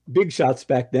big shots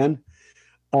back then,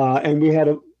 and we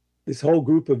had this whole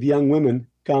group of young women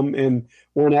come, and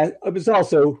I was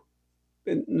also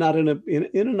not in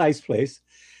a nice place,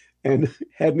 and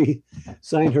had me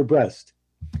sign her breast.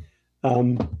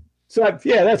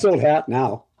 That's old hat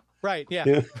now. Right,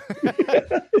 yeah.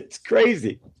 It's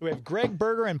crazy. So we have Gregg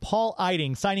Berger and Paul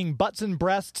Eiding signing butts and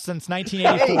breasts since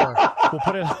 1984. We'll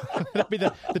put it. That'll be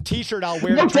the T-shirt I'll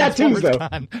wear. No tattoos, though.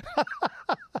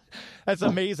 That's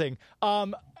amazing.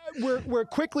 We're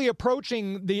quickly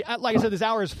approaching like I said, this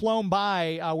hour has flown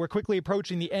by. We're quickly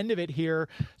approaching the end of it here.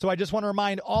 So I just want to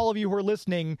remind all of you who are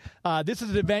listening, this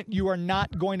is an event you are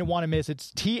not going to want to miss.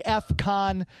 It's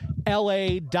tfconla.com,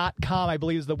 I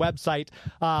believe is the website.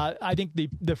 I think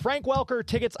the Frank Welker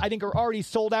tickets, I think, are already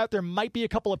sold out. There might be a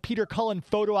couple of Peter Cullen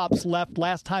photo ops left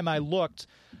last time I looked.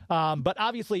 But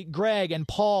obviously, Gregg and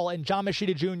Paul and John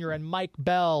Machida Jr. and Mike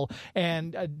Bell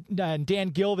and Dan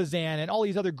Gilvizan and all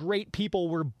these other great people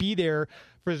will be there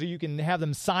so you can have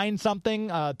them sign something,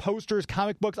 posters,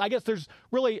 comic books. I guess there's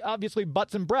really obviously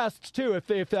butts and breasts too, if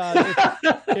if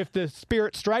the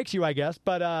spirit strikes you, I guess.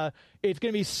 But it's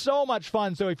going to be so much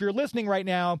fun. So if you're listening right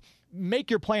now, make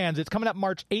your plans. It's coming up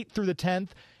March 8th through the 10th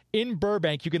in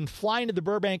Burbank. You can fly into the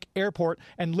Burbank airport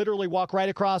and literally walk right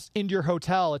across into your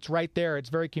hotel. It's right there. It's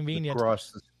very convenient.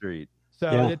 Across the street.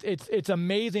 So Yeah. it's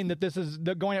amazing that this is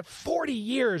going at 40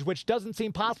 years, which doesn't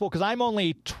seem possible because I'm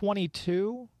only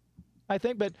 22, I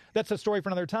think. But that's a story for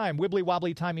another time. Wibbly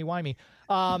wobbly, timey wimey.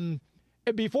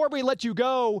 Before we let you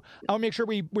go, I want to make sure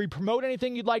we promote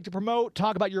anything you'd like to promote,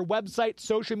 talk about your website,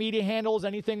 social media handles,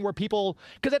 anything where people,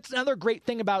 because that's another great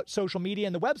thing about social media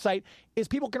and the website is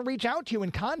people can reach out to you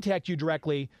and contact you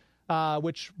directly,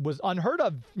 which was unheard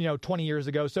of, 20 years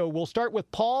ago. So we'll start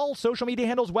with Paul, social media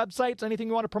handles, websites, anything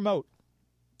you want to promote.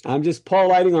 I'm just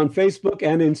Paul Eiding on Facebook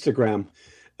and Instagram.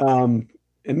 And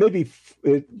maybe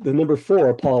the number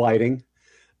 4, Paul Eiding,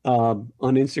 on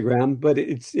Instagram, but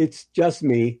it's just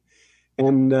me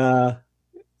and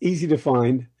easy to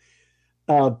find.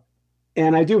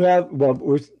 And I do have,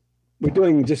 we're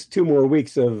doing just 2 more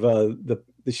weeks of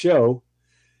the show.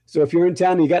 So if you're in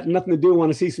town and you got nothing to do,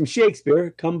 want to see some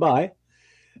Shakespeare, come by.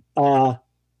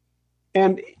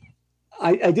 And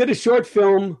I did a short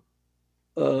film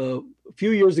a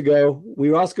few years ago. We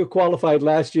were Oscar qualified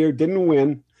last year, didn't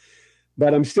win,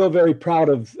 but I'm still very proud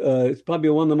of. It's probably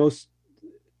one of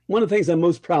the things I'm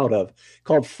most proud of,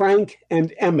 called Frank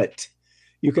and Emmett.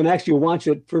 You can actually watch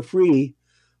it for free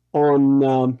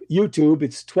on YouTube.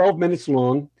 It's 12 minutes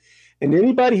long, and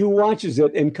anybody who watches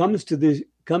it and comes to the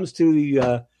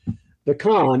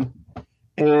con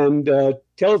and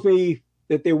tells me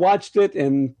that they watched it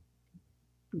and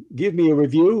give me a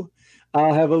review,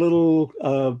 I'll have a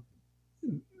little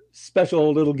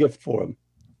special little gift for them.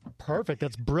 Perfect.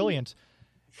 That's brilliant.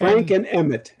 Frank and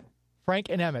Emmett. Frank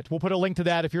and Emmett. We'll put a link to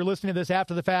that. If you're listening to this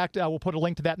after the fact, we'll put a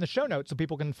link to that in the show notes so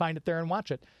people can find it there and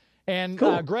watch it. And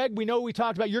Cool. Gregg, we know we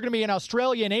talked about you're going to be in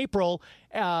Australia in April.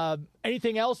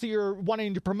 Anything else that you're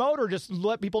wanting to promote or just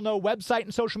let people know website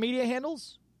and social media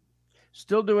handles?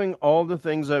 Still doing all the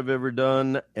things I've ever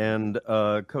done and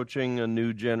coaching a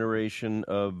new generation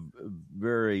of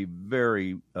very,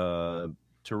 very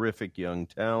terrific young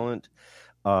talent.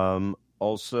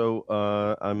 Also,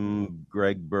 I'm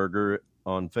Gregg Berger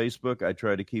on Facebook. I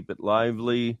try to keep it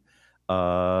lively.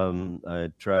 I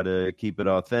try to keep it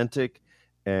authentic.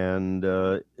 And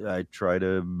I try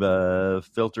to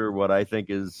filter what I think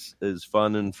is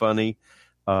fun and funny.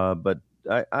 But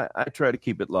I try to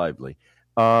keep it lively.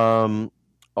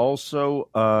 Also,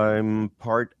 I'm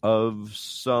part of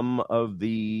some of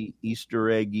the Easter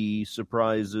eggy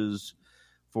surprises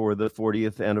for the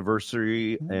 40th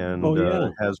anniversary, and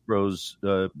Hasbro's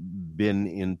been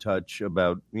in touch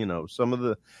about, some of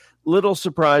the little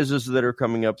surprises that are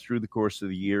coming up through the course of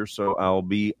the year. So I'll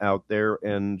be out there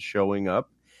and showing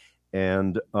up,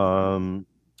 and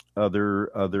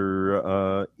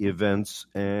other events,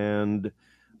 and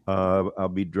I'll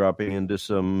be dropping into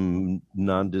some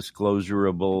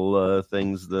non-disclosurable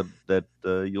things that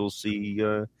you'll see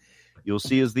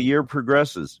as the year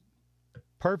progresses.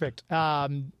 Perfect.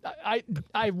 I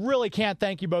really can't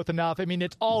thank you both enough. I mean,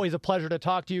 it's always a pleasure to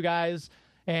talk to you guys,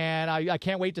 and I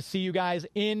can't wait to see you guys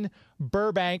in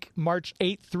Burbank, March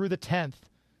 8th through the 10th.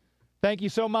 Thank you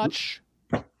so much.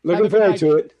 Looking forward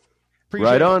to it. Appreciate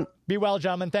Right it. on. Be well,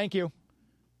 gentlemen. Thank you.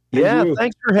 Yeah, you.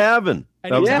 thanks for having.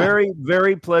 And That was yeah. a very,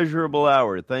 very pleasurable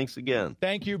hour. Thanks again.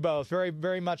 Thank you both. Very,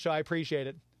 very much so. I appreciate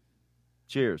it.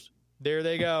 Cheers. There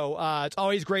they go. It's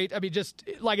always great. I mean, just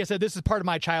like I said, this is part of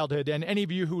my childhood, and any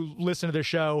of you who listen to the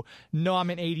show know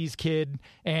I'm an 80s kid,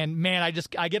 and man, I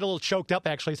get a little choked up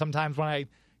actually sometimes when I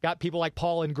got people like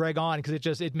Paul and Gregg on,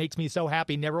 because it makes me so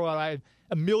happy. Never would I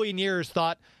a million years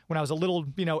thought when I was a little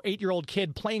 8-year-old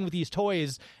kid playing with these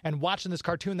toys and watching this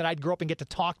cartoon that I'd grow up and get to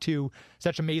talk to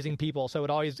such amazing people. So it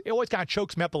always kind of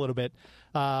chokes me up a little bit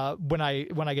when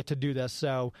I get to do this.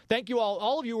 So thank you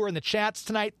all of you who are in the chats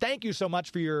tonight. Thank you so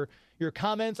much for your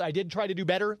comments. I did try to do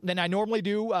better than I normally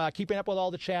do, keeping up with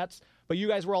all the chats, but you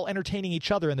guys were all entertaining each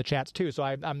other in the chats too. So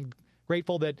I'm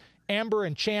grateful that Amber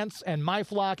and Chance and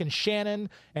MyFlock and Shannon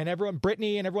and everyone,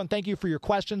 Brittany and everyone, thank you for your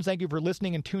questions. Thank you for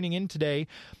listening and tuning in today.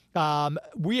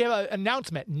 We have an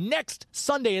announcement. Next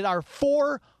Sunday is our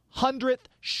 400th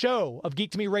show of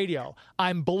Geek to Me Radio.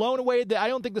 I'm blown away that I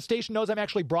don't think the station knows I'm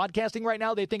actually broadcasting right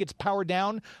now. They think it's powered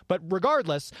down. But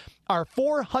regardless, our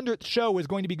 400th show is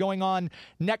going to be going on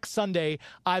next Sunday.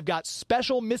 I've got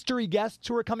special mystery guests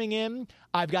who are coming in.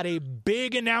 I've got a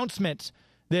big announcement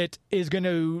that is going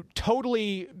to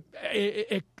totally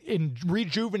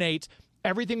rejuvenate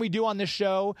everything we do on this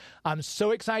show. I'm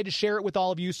so excited to share it with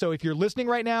all of you. So if you're listening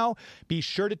right now, be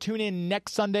sure to tune in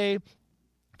next Sunday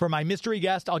for my mystery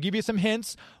guest. I'll give you some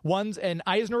hints. One's an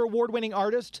Eisner Award-winning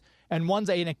artist, and one's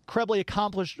an incredibly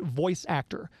accomplished voice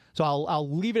actor. So I'll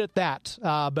leave it at that.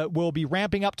 But we'll be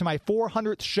ramping up to my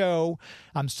 400th show.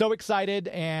 I'm so excited,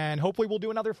 and hopefully we'll do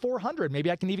another 400.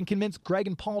 Maybe I can even convince Gregg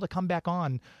and Paul to come back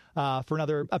on for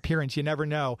another appearance. You never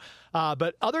know.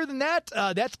 But other than that,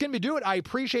 that's going to do it. I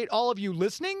appreciate all of you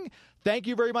listening. Thank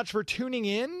you very much for tuning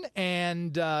in.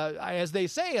 And as they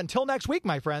say, until next week,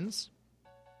 my friends.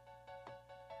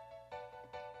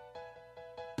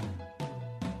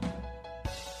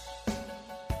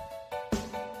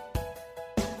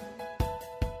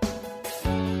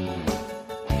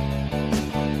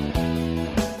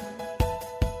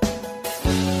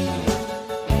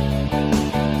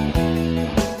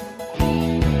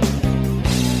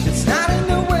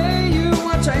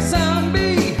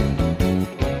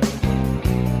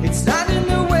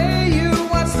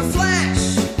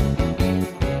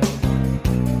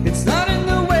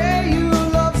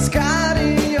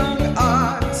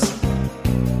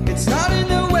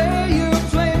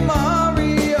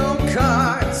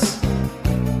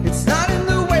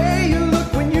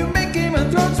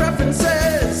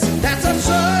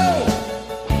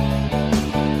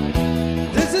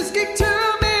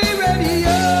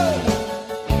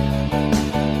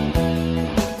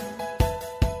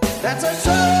 That's our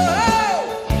show.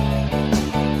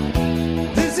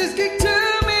 This is Geek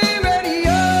to Me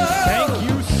Radio. Thank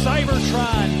you,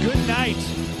 Cybertron. Good night.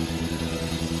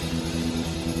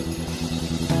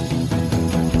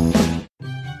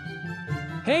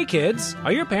 Hey kids,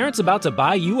 are your parents about to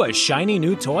buy you a shiny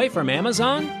new toy from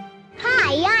Amazon?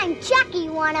 Hi, I'm Chucky.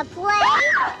 Wanna play?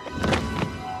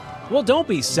 Well, don't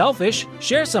be selfish.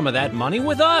 Share some of that money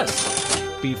with us.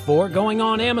 Before going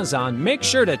on Amazon, make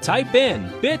sure to type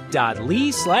in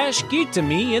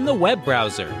bit.ly/geek2me in the web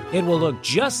browser. It will look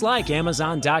just like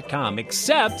Amazon.com,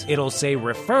 except it'll say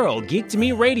referral Geek to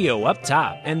Me Radio up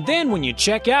top. And then when you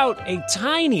check out, a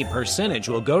tiny percentage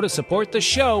will go to support the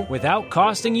show without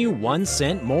costing you 1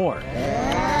 cent more.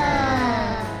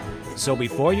 So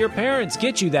before your parents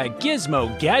get you that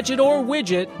gizmo, gadget, or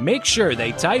widget, make sure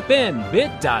they type in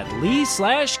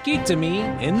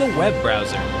bit.ly/geek2me in the web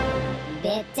browser.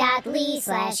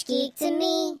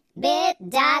 bit.ly/geek2me,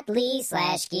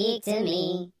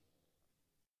 bit.ly/geek2me.